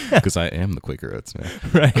 because I am the Quaker Oats man.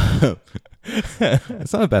 Right.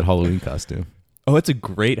 It's not a bad Halloween costume. Oh, it's a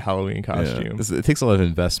great Halloween costume. Yeah. It takes a lot of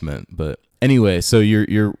investment, but anyway, so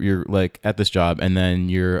you're like at this job, and then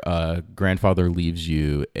your grandfather leaves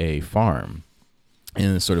you a farm,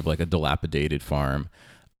 in sort of like a dilapidated farm,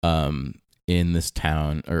 in this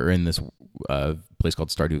town, or in this place called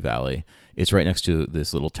Stardew Valley. It's right next to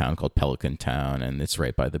this little town called Pelican Town, and it's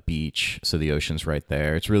right by the beach, so the ocean's right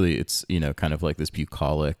there. It's kind of like this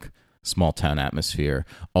bucolic small town atmosphere.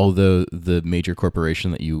 Although the major corporation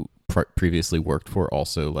that you previously worked for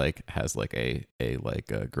also like has like a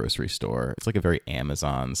grocery store. It's like a very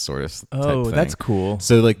Amazon sort of type thing. That's cool.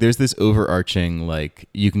 So like there's this overarching, like,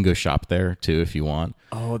 you can go shop there too if you want.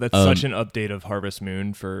 Oh, that's such an update of Harvest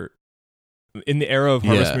Moon. In the era of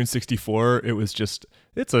Harvest Moon 64,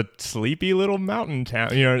 it's a sleepy little mountain town.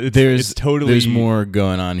 There's more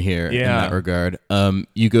going on here in that regard.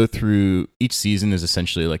 You go through, each season is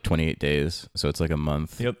essentially like 28 days, so it's like a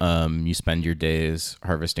month. Yep. You spend your days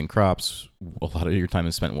harvesting crops. A lot of your time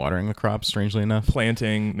is spent watering the crops, strangely enough.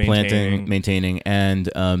 Maintaining, and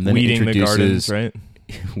then weeding it introduces the gardens, right?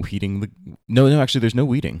 Weeding the no, actually, there's no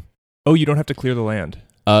weeding. Oh, you don't have to clear the land.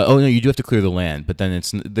 No, you do have to clear the land, but then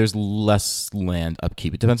there's less land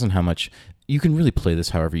upkeep. It depends on how much. You can really play this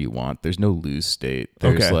however you want. There's no lose state.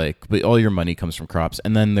 But all your money comes from crops.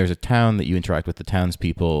 And then there's a town that you interact with the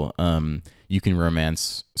townspeople. You can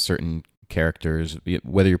romance certain characters,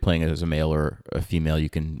 whether you're playing it as a male or a female. You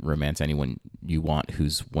can romance anyone you want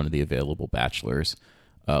who's one of the available bachelors.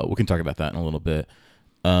 We can talk about that in a little bit.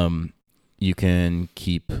 You can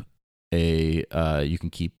keep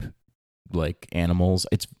like animals.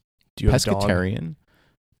 It's pescatarian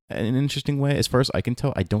in an interesting way. As far as I can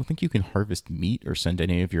tell, I don't think you can harvest meat or send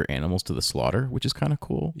any of your animals to the slaughter, which is kind of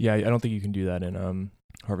cool. Yeah, I don't think you can do that in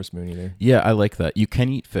Harvest Moon either. Yeah, I like that. You can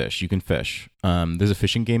eat fish. You can fish. There's a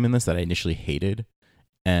fishing game in this that I initially hated,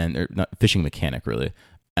 or not fishing mechanic really,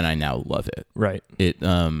 and I now love it. Right.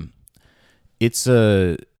 It's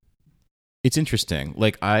interesting.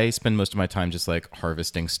 Like, I spend most of my time just like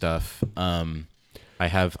harvesting stuff. I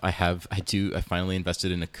finally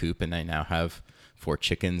invested in a coop, and I now have 4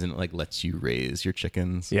 chickens, and it like lets you raise your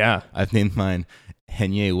chickens. Yeah. I've named mine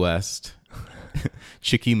Henye West,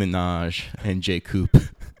 Chicky Minaj, and J Coop.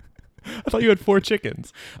 I thought you had 4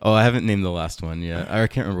 chickens. Oh, I haven't named the last one yet. I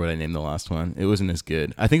can't remember what I named the last one. It wasn't as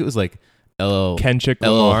good. I think it was like Kenchik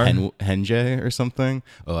Lamar. Henje or something.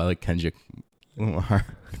 Oh, I like Kenchik Lamar.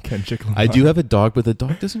 Kenchik Lamar. I do have a dog, but the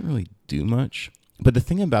dog doesn't really do much. But the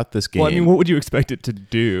thing about this game... Well, I mean, what would you expect it to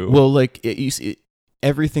do? Well, like,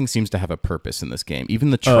 everything seems to have a purpose in this game.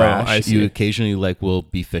 Even the trash, you occasionally, like, will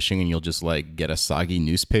be fishing and you'll just, like, get a soggy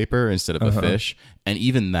newspaper instead of a fish. And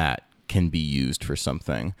even that can be used for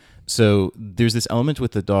something. So there's this element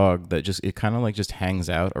with the dog that it kind of, like, just hangs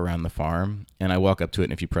out around the farm. And I walk up to it,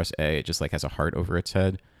 and if you press A, it just, like, has a heart over its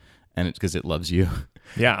head. And it's because it loves you.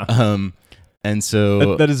 Yeah. And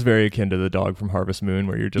so that is very akin to the dog from Harvest Moon,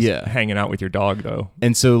 where you're just hanging out with your dog, though.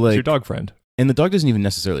 And so, like, it's your dog friend. And the dog doesn't even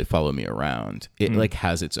necessarily follow me around. It like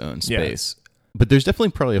has its own space. Yeah. But there's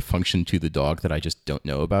definitely probably a function to the dog that I just don't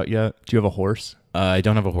know about yet. Do you have a horse? I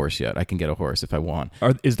don't have a horse yet. I can get a horse if I want.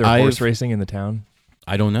 Is there horse racing in the town?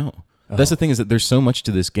 I don't know. Oh. That's the thing, is that there's so much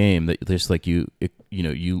to this game that there's like you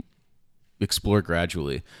explore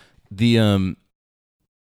gradually.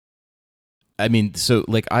 I mean, so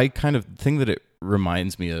like I kind of thing that it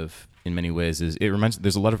reminds me of in many ways is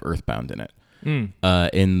there's a lot of Earthbound in it.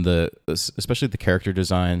 Especially the character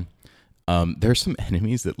design. There are some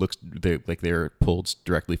enemies that they're pulled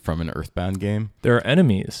directly from an Earthbound game. There are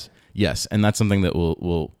enemies. Yes, and that's something that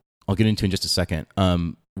I'll get into in just a second.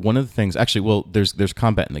 One of the things, actually, well, there's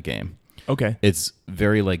combat in the game. Okay. It's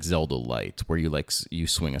very like Zelda light, where you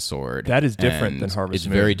swing a sword. That is different than Harvest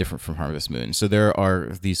Moon. It's very different from Harvest Moon. So there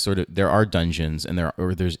are dungeons, and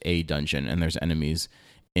there's a dungeon, and there's enemies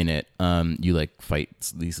in it. You like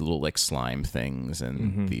fight these little like slime things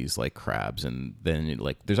and these like crabs, and then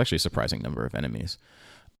there's actually a surprising number of enemies.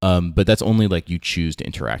 But that's only like you choose to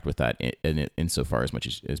interact with that insofar as much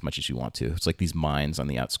as you want to. It's like these mines on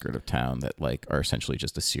the outskirt of town that like are essentially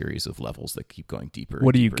just a series of levels that keep going deeper.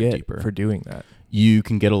 What do you deeper, get deeper. for doing that? You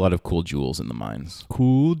can get a lot of cool jewels in the mines.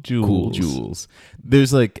 Cool jewels.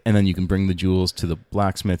 There's and then you can bring the jewels to the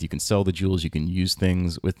blacksmith. You can sell the jewels. You can use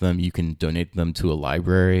things with them. You can donate them to a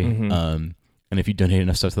library. And if you donate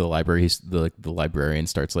enough stuff to the library, the librarian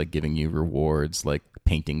starts like giving you rewards, like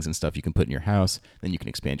paintings and stuff you can put in your house. Then you can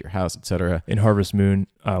expand your house, etc. In Harvest Moon,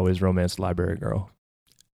 I always romanced Library Girl.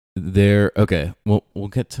 Okay. Well, we'll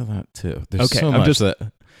get to that too. There's so much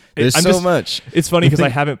that There's so much. It's funny because I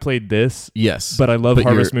haven't played this. Yes. But I love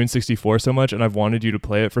Harvest Moon 64 so much, and I've wanted you to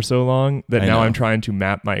play it for so long that now I'm trying to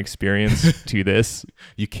map my experience to this.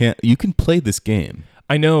 You can play this game.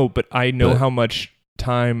 I know, but I know how much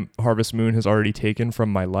time Harvest Moon has already taken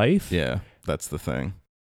from my life. Yeah, that's the thing.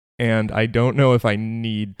 And I don't know if I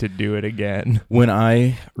need to do it again. When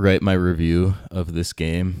I write my review of this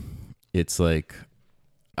game, it's like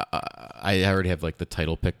I already have like the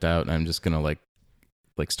title picked out, and I'm just gonna like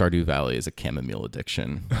Stardew Valley is a chamomile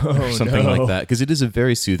addiction or something like that, because it is a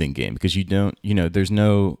very soothing game because you don't, there's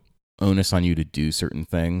no onus on you to do certain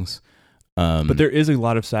things. But there is a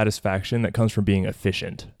lot of satisfaction that comes from being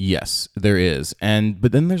efficient. Yes, there is.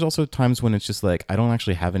 But then there's also times when it's just like, I don't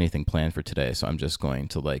actually have anything planned for today, so I'm just going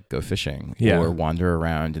to like go fishing or wander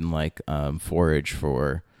around and like forage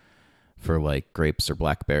for like grapes or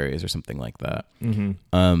blackberries or something like that.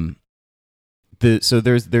 Mm-hmm. So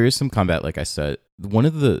there is some combat, like I said.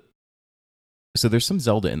 So there's some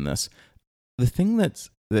Zelda in this. The thing that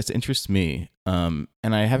interests me, and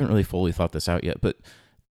I haven't really fully thought this out yet, but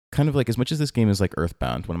kind of like as much as this game is like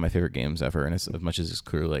Earthbound, one of my favorite games ever, and as much as it's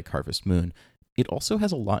clearly like Harvest Moon, it also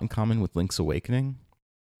has a lot in common with Link's Awakening,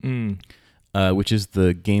 which is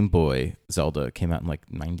the Game Boy Zelda. It came out in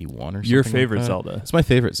like 91 or something. Your favorite like that. Zelda. It's my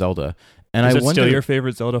favorite Zelda. And is I it wonder, still your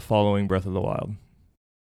favorite Zelda following Breath of the Wild?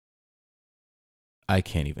 I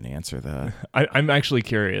can't even answer that. I'm actually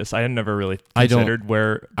curious. I had never really considered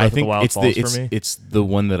where Breath of the Wild falls for me. It's the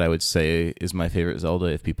one that I would say is my favorite Zelda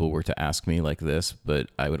if people were to ask me like this, but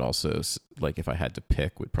I would also, like if I had to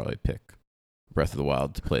pick, would probably pick Breath of the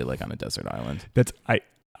Wild to play like on a desert island.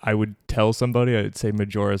 I would tell somebody, I'd say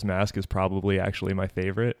Majora's Mask is probably actually my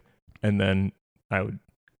favorite, and then I would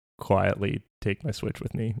quietly take my Switch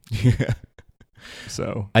with me. Yeah.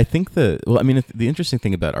 So I think the interesting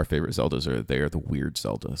thing about our favorite Zeldas they are the weird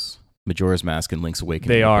Zeldas. Majora's Mask and Link's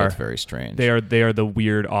Awakening are both very strange. They are the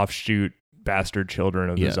weird offshoot bastard children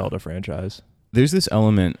of the Zelda franchise. There's this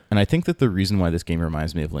element, and I think that the reason why this game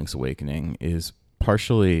reminds me of Link's Awakening is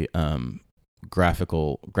partially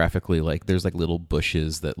graphically, like there's like little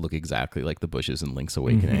bushes that look exactly like the bushes in Link's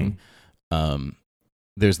Awakening. Mm-hmm.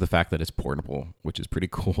 There's the fact that it's portable, which is pretty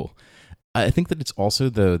cool. I think that it's also,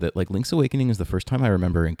 though, that like Link's Awakening is the first time I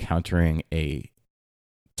remember encountering a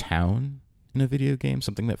town in a video game,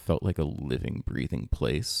 something that felt like a living, breathing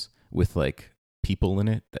place with like people in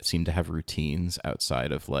it that seemed to have routines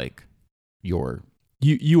outside of like your...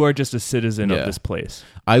 You are just a citizen of this place.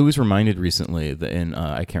 I was reminded recently that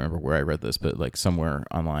I can't remember where I read this, but like somewhere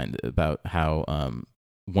online about how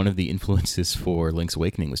one of the influences for Link's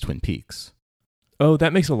Awakening was Twin Peaks. Oh,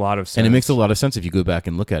 that makes a lot of sense. And it makes a lot of sense if you go back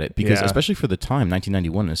and look at it, because especially for the time,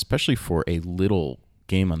 1991, especially for a little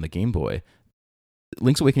game on the Game Boy,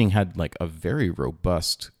 Link's Awakening had like a very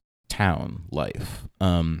robust town life.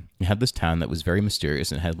 It had this town that was very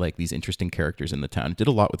mysterious and had like these interesting characters in the town. It did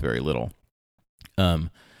a lot with very little.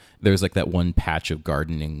 There was like that one patch of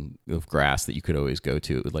gardening of grass that you could always go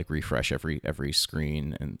to. It would like refresh every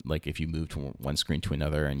screen, and like if you moved from one screen to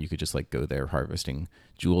another, and you could just like go there harvesting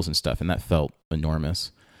jewels and stuff, and that felt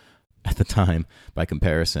enormous at the time by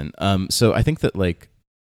comparison. So I think that like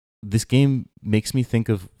this game makes me think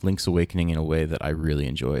of Link's Awakening in a way that I really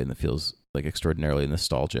enjoy, and that feels like extraordinarily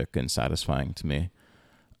nostalgic and satisfying to me.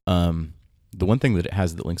 The one thing that it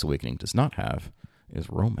has that Link's Awakening does not have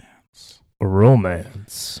is romance.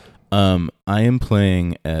 Romance. I am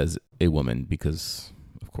playing as a woman because,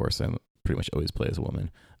 of course, I pretty much always play as a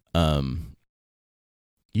woman.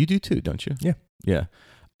 You do too, don't you? Yeah. Yeah.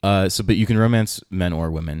 But you can romance men or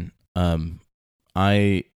women.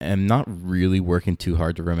 I am not really working too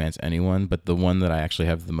hard to romance anyone, but the one that I actually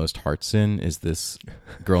have the most hearts in is this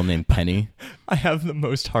girl named Penny. I have the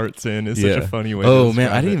most hearts in is such a funny way. Oh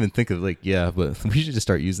man, I didn't even think of but we should just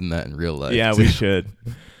start using that in real life. Yeah, we should.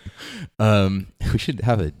 We should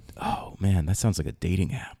have oh man, that sounds like a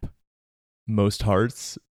dating app. Most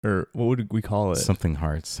hearts, or what would we call it? Something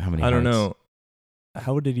hearts. How many? I don't know.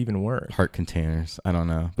 How would it even work? Heart containers. I don't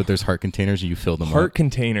know. But there's heart containers and you fill them up. Heart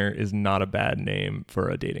container is not a bad name for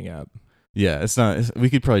a dating app. Yeah, it's not. We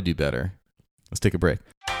could probably do better. Let's take a break.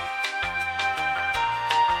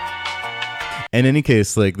 In any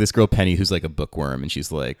case, like this girl Penny, who's like a bookworm, and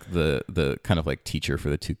she's like the kind of like teacher for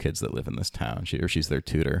the two kids that live in this town. She's their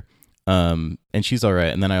tutor. And she's all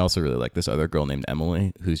right. And then I also really like this other girl named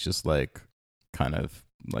Emily, who's just like kind of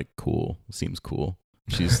like cool. Seems cool.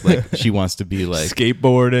 She's like, she wants to be like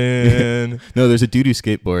skateboarding. No, there's a dude who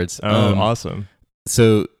skateboards. Oh, awesome.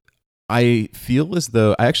 So I feel as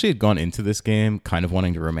though I actually had gone into this game kind of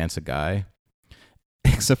wanting to romance a guy.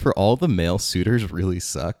 except for all the male suitors really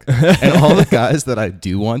suck. And all the guys that I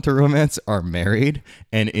do want to romance are married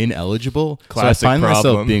and ineligible. Classic so I find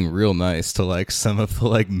problem. myself being real nice to like some of the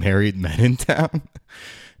like married men in town.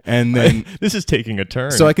 And then this is taking a turn.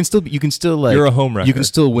 so you can still like, you're a homewrecker. you can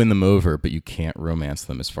still win them over, but you can't romance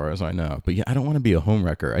them as far as I know. But yeah, I don't want to be a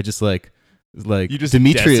homewrecker. I just like you just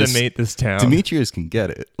Demetrius. decimate this town. Demetrius can get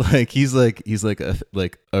it. Like he's like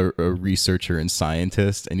a researcher and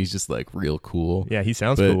scientist, and he's just like real cool. Yeah, he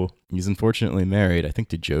sounds But cool. he's unfortunately married, I think,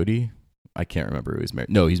 to Jody. I can't remember who he's married.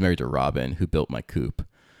 No, he's married to Robin, who built my coop.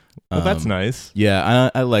 Well, that's nice. Yeah,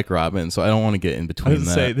 I like Robin, so I don't want to get in I between was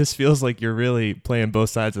that. say this feels like you're really playing both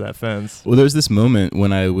sides of that fence. Well, there's this moment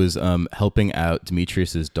when I was helping out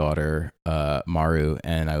Demetrius's daughter, Maru,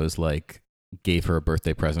 and I was like, gave her a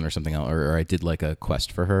birthday present or something else, or I did like a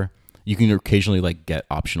quest for her. You can occasionally like get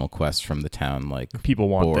optional quests from the town, like People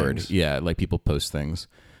want board. things. Yeah, like people post things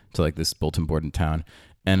to like this bulletin board in town.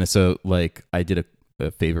 And so like I did a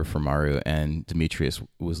favor for Maru, and Demetrius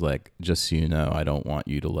was like, just so you know, I don't want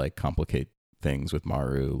you to like complicate things with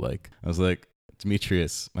Maru. Like I was like,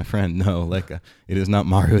 Demetrius, my friend, no, like it is not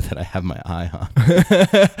Maru that I have my eye on.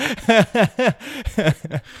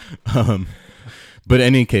 But in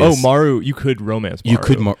any case, Oh, Maru, you could romance Maru. you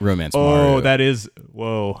could romance Maru. Oh, that is,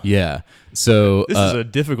 whoa. Yeah. So This is a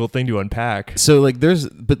difficult thing to unpack. so like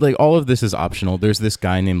but like all of this is optional. There's this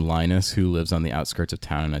guy named Linus who lives on the outskirts of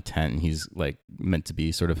town in a tent, and he's like meant to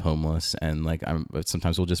be sort of homeless, and like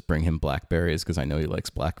sometimes we'll just bring him blackberries because I know he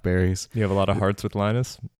likes blackberries. You have a lot of hearts with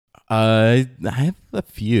Linus? I have a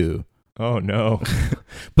few. Oh, no.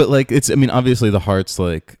 But like I mean obviously the hearts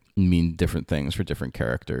like mean different things for different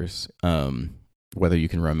characters. Whether you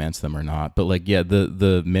can romance them or not. But like, yeah,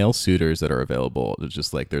 the male suitors that are available, there's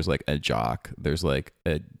just like, there's like a jock, there's like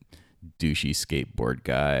a douchey skateboard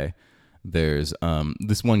guy, there's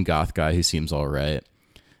this one goth guy who seems all right,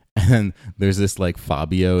 and there's this like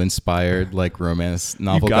Fabio inspired like romance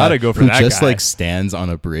novel gotta guy go for who that just guy. like stands on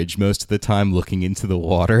a bridge most of the time looking into the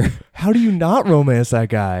water. How do you not romance that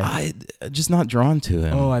guy? I just not drawn to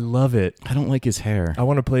him. Oh, I love it. I don't like his hair. I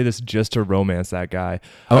want to play this just to romance that guy.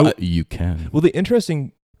 You can. Well, the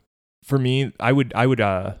interesting for me, I would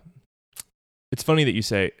it's funny that you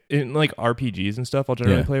say in like RPGs and stuff, I'll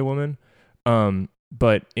generally Yeah. play a woman.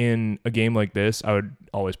 But in a game like this, I would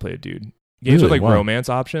always play a dude. Games with Really? like Wow. romance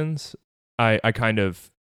options, I kind of,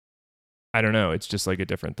 I don't know, it's just like a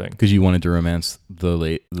different thing. Because you wanted to romance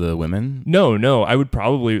the women? No, I would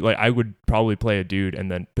probably play a dude and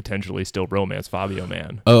then potentially still romance Fabio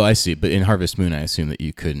Man. Oh, I see. But in Harvest Moon, I assume that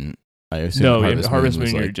you couldn't. I assume No, in Harvest was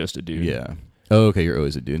Moon, you're like, just a dude. yeah. Oh, okay. You're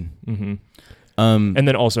always a dude. Mm-hmm. And And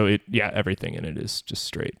then also, everything in it is just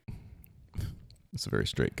straight. it's a very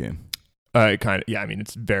straight game. I mean,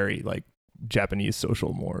 it's very like Japanese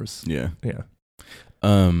social mores. Yeah. Yeah.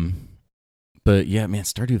 But yeah, man,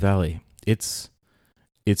 Stardew Valley. It's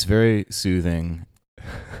very soothing,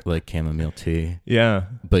 like chamomile tea. Yeah.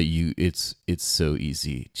 But it's so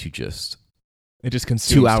easy to just It just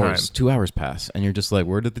consumes 2 hours. time. 2 hours pass, and you're just like,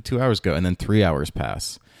 where did the 2 hours go? And then 3 hours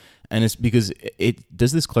pass, and it's because it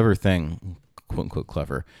does this clever thing, quote unquote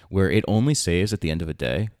clever, where it only saves at the end of a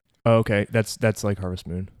day. Oh, okay. That's like Harvest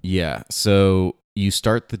Moon. Yeah. So you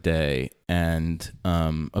start the day, and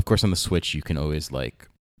of course on the Switch you can always like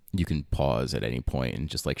you can pause at any point and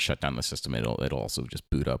just like shut down the system. It'll also just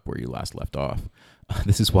boot up where you last left off.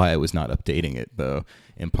 This is why I was not updating it though.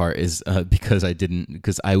 In part is because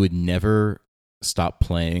I would never stop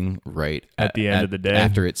playing right At the end of the day.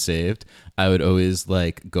 after it's saved. I would always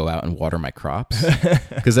like go out and water my crops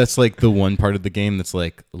because that's like the one part of the game that's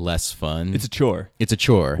like less fun. It's a chore, It's a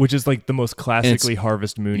chore. which is like the most classically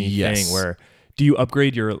Harvest Moony Yes. thing where do you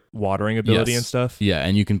upgrade your watering ability Yes. and stuff? Yeah,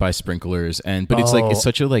 and you can buy sprinklers, but it's like it's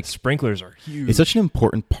such a like Sprinklers are huge. it's such an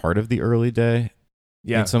important part of the early day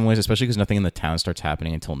yeah. in some ways, especially because nothing in the town starts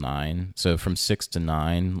happening until 9. So from 6 to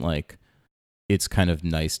 9, like it's kind of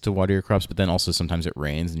nice to water your crops, but then also sometimes it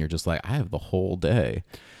rains and you're just like, I have the whole day.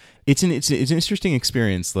 It's an interesting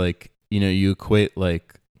experience. Like, you know, you equate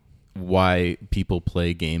like why people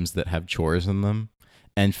play games that have chores in them,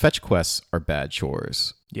 and fetch quests are bad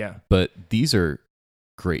chores, Yeah. but these are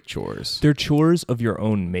great chores. They're chores of your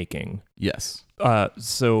own making. Yes.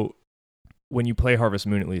 So when you play Harvest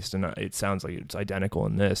Moon, at least, and it sounds like it's identical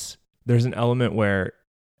in this, there's an element where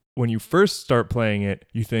when you first start playing it,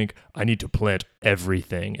 you think, I need to plant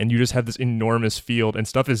everything. And you just have this enormous field and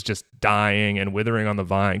stuff is just dying and withering on the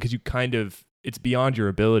vine because it's beyond your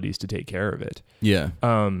abilities to take care of it. Yeah.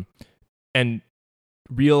 And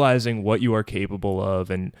realizing what you are capable of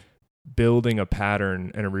and building a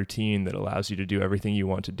pattern and a routine that allows you to do everything you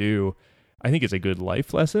want to do, I think is a good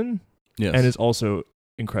life lesson. Yes. and is also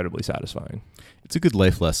incredibly satisfying. It's a good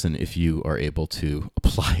life lesson if you are able to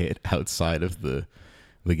apply it outside of the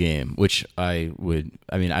game, which I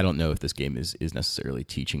don't know if this game is necessarily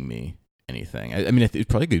teaching me anything. I mean, it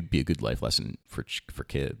probably could be a good life lesson for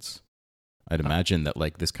kids. I'd imagine that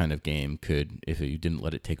like this kind of game could, if you didn't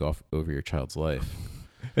let it take off over your child's life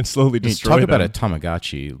And slowly destroy talk them. about a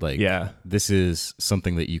Tamagotchi. Like, Yeah. this is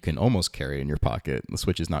something that you can almost carry in your pocket. The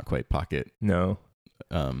Switch is not quite pocket No.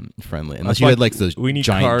 friendly, unless you had like those we need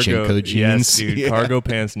giant cargo. Jinko jeans. Yes, dude. Yeah. Cargo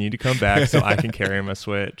pants need to come back so I can carry my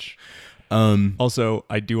Switch. Also,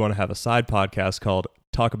 I do want to have a side podcast called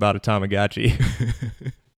Talk About a Tamagotchi.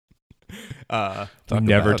 We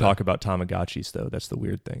never talk about Tamagotchis, though. That's the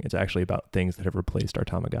weird thing. It's actually about things that have replaced our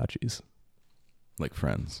Tamagotchis. Like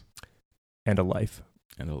friends And a life.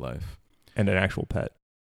 and a life. And an actual pet.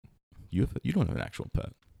 You don't have an actual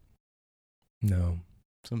pet. No.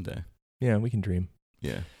 Someday. Yeah, we can dream.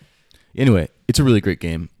 Yeah. Anyway, it's a really great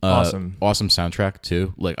game. Awesome. Awesome soundtrack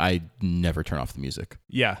too. Like, I never turn off the music.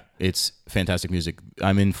 Yeah. It's fantastic music.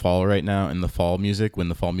 I'm in fall right now, and the fall music, when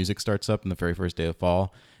the fall music starts up on the very first day of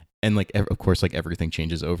fall, and like of course, like everything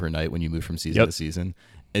changes overnight when you move from season to season.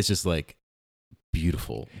 It's just like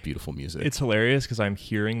beautiful, beautiful music. It's hilarious because I'm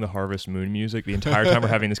hearing the Harvest Moon music the entire time we're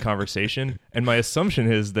having this conversation, and my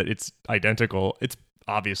assumption is that it's identical. It's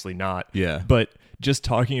obviously not. Yeah. But just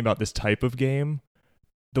talking about this type of game,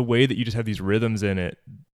 the way that you just have these rhythms in it,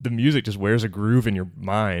 the music just wears a groove in your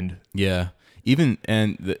mind. Yeah. Even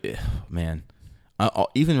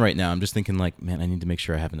even right now, I'm just thinking like, man, I need to make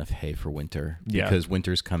sure I have enough hay for winter because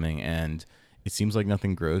winter's coming, and it seems like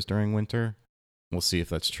nothing grows during winter. We'll see if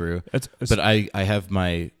that's true. But I have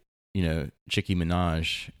my, chickie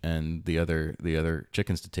Minaj and the other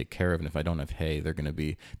chickens to take care of, and if I don't have hay,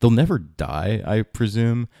 they'll never die, I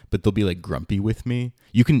presume, but they'll be like grumpy with me.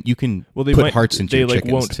 You can put hearts into your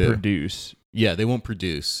chickens won't too. Produce. Yeah, they won't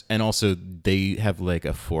produce, and also they have like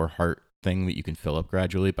a 4-heart thing that you can fill up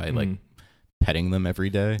gradually by like petting them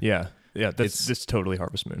every day. Yeah, that's totally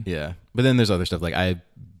Harvest Moon. Yeah, but then there's other stuff like I have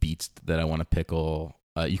beets that I want to pickle.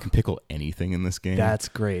 You can pickle anything in this game. That's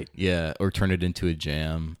great. Yeah, or turn it into a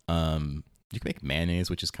jam. You can make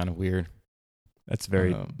mayonnaise, which is kind of weird. That's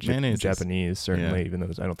very mayonnaise Japanese, certainly. yeah. Even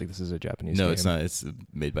though I don't think this is a Japanese. No, game. it's not. It's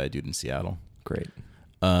made by a dude in Seattle. Great.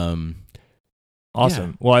 Awesome.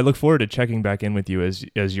 Yeah. Well, I look forward to checking back in with you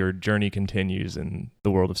as your journey continues in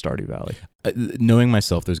the world of Stardew Valley. Knowing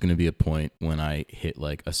myself, there's going to be a point when I hit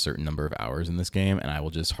like a certain number of hours in this game, and I will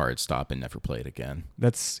just hard stop and never play it again.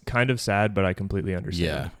 That's kind of sad, but I completely understand.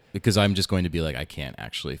 Yeah, because I'm just going to be like, I can't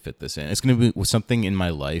actually fit this in. It's going to be something in my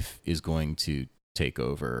life is going to take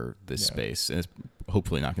over this space, and it's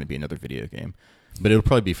hopefully not going to be another video game. But it'll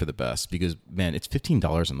probably be for the best because, man, it's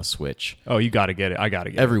 $15 on the Switch. Oh, you got to get it. I got to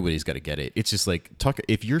get it. Everybody's got to get it. It's just like,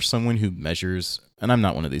 if you're someone who measures, and I'm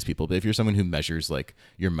not one of these people, but if you're someone who measures like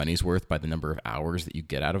your money's worth by the number of hours that you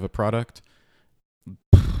get out of a product,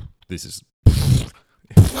 this is,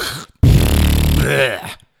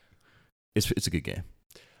 it's a good game.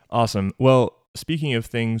 Awesome. Well, speaking of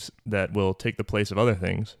things that will take the place of other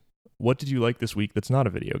things, what did you like this week that's not a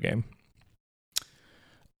video game?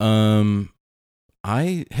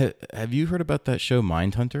 Have you heard about that show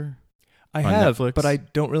Mindhunter? I on have, Netflix? but I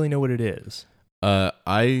don't really know what it is.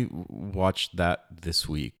 I watched that this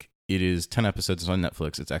week. It is 10 episodes on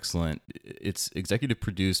Netflix. It's excellent. It's executive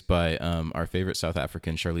produced by our favorite South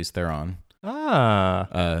African, Charlize Theron.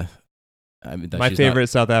 Ah. My My favorite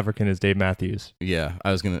South African is Dave Matthews. Yeah,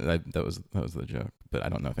 I was gonna. That was the joke, but I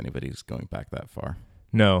don't know if anybody's going back that far.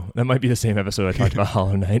 No, that might be the same episode I talked about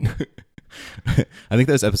Hollow Knight. I think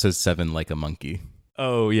that was episode 7, Like a Monkey.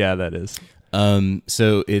 Oh yeah, that is.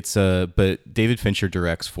 So it's but David Fincher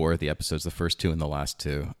directs 4 of the episodes, the first 2 and the last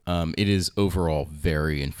 2. It is overall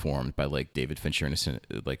very informed by like David Fincher and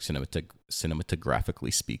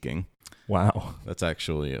cinematographically speaking. Wow, that's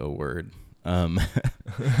actually a word. It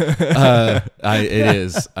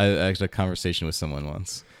is. I actually had a conversation with someone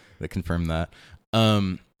once that confirmed that.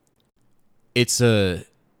 It's about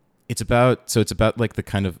like the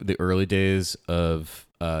kind of the early days of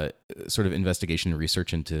sort of investigation and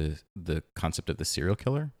research into the concept of the serial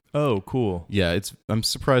killer. Oh, cool. Yeah, I'm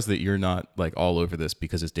surprised that you're not like all over this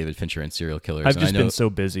because it's David Fincher and serial killers. I've just been so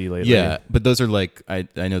busy lately. Yeah, but those are like I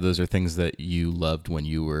know those are things that you loved when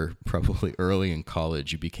you were probably early in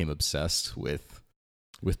college. You became obsessed with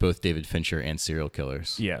both David Fincher and serial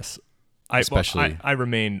killers. Yes. I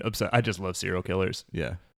remain obsessed. I just love serial killers.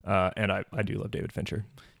 Yeah. And I do love David Fincher.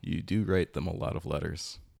 You do write them a lot of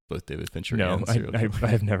letters, both David Fincher no, and serial killers. I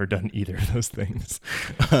have never done either of those things.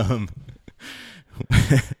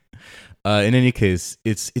 In any case,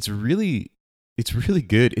 it's really It's really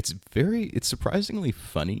good. It's surprisingly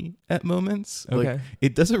funny at moments. Okay. Like,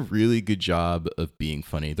 it does a really good job of being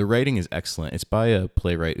funny. The writing is excellent. It's by a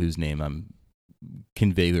playwright whose name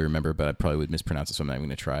can vaguely remember, but I probably would mispronounce it, so I'm not even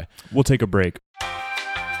going to try. We'll take a break.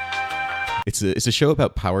 It's a show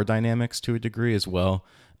about power dynamics to a degree as well.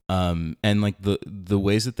 And like the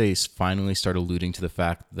ways that they finally start alluding to the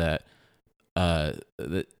fact that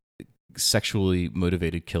that sexually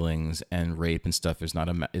motivated killings and rape and stuff is not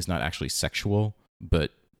actually sexual,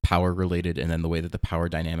 but power related, and then the way that the power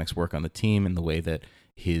dynamics work on the team and the way that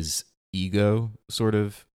his ego sort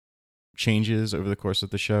of changes over the course of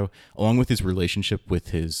the show, along with his relationship with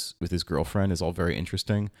his girlfriend, is all very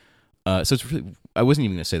interesting. So it's really, I wasn't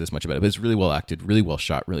even going to say this much about it, but it's really well acted, really well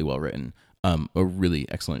shot, really well written. A really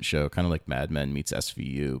excellent show, kind of like Mad Men meets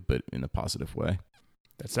SVU, but in a positive way.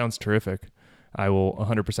 That sounds terrific. I will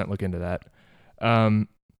 100% look into that.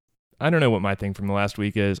 I don't know what my thing from the last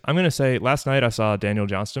week is. I'm going to say last night I saw Daniel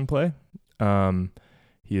Johnston play.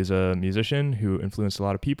 He is a musician who influenced a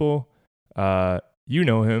lot of people. You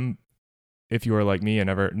know him if you are like me and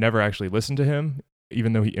never actually listened to him,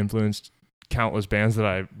 even though he influenced countless bands that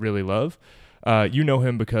I really love. You know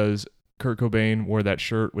him because Kurt Cobain wore that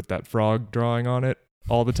shirt with that frog drawing on it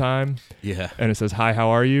all the time. Yeah. And it says, "Hi, how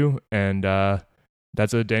are you?" And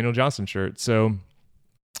that's a Daniel Johnston shirt. So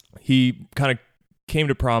he kind of came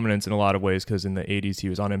to prominence in a lot of ways because in the 80s he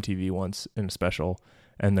was on MTV once in a special,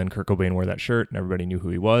 and then Kurt Cobain wore that shirt and everybody knew who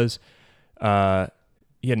he was. He had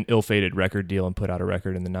an ill-fated record deal and put out a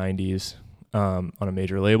record in the 90s on a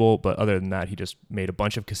major label, but other than that, he just made a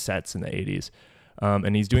bunch of cassettes in the 80s.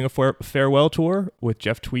 And he's doing a farewell tour with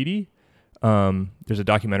Jeff Tweedy. There's a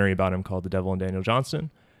documentary about him called The Devil and Daniel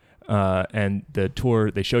Johnston. And the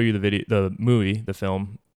tour, they show you the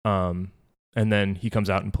film, and then he comes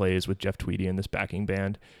out and plays with Jeff Tweedy and this backing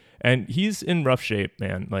band. And he's in rough shape,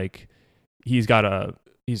 man. Like, he's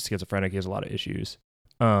schizophrenic. He has a lot of issues.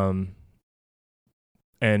 And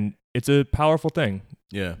it's a powerful thing.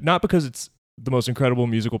 Yeah. Not because it's the most incredible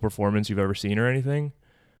musical performance you've ever seen or anything,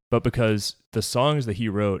 but because the songs that he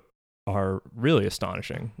wrote are really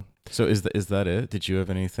astonishing. So is that it? Did you have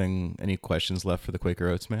any questions left for the Quaker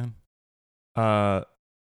Oats man? No.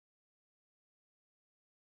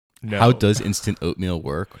 How does instant oatmeal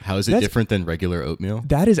work? How is it different than regular oatmeal?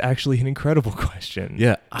 That is actually an incredible question.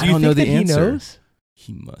 Yeah, I don't know the answer. He knows?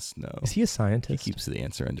 He must know. Is he a scientist? He keeps the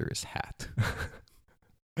answer under his hat.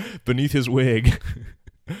 Beneath his wig.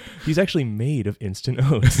 He's actually made of instant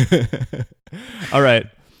oats. All right.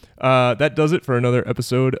 That does it for another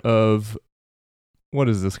episode of, what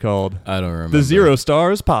is this called? I don't remember. The Zero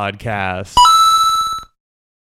Stars Podcast.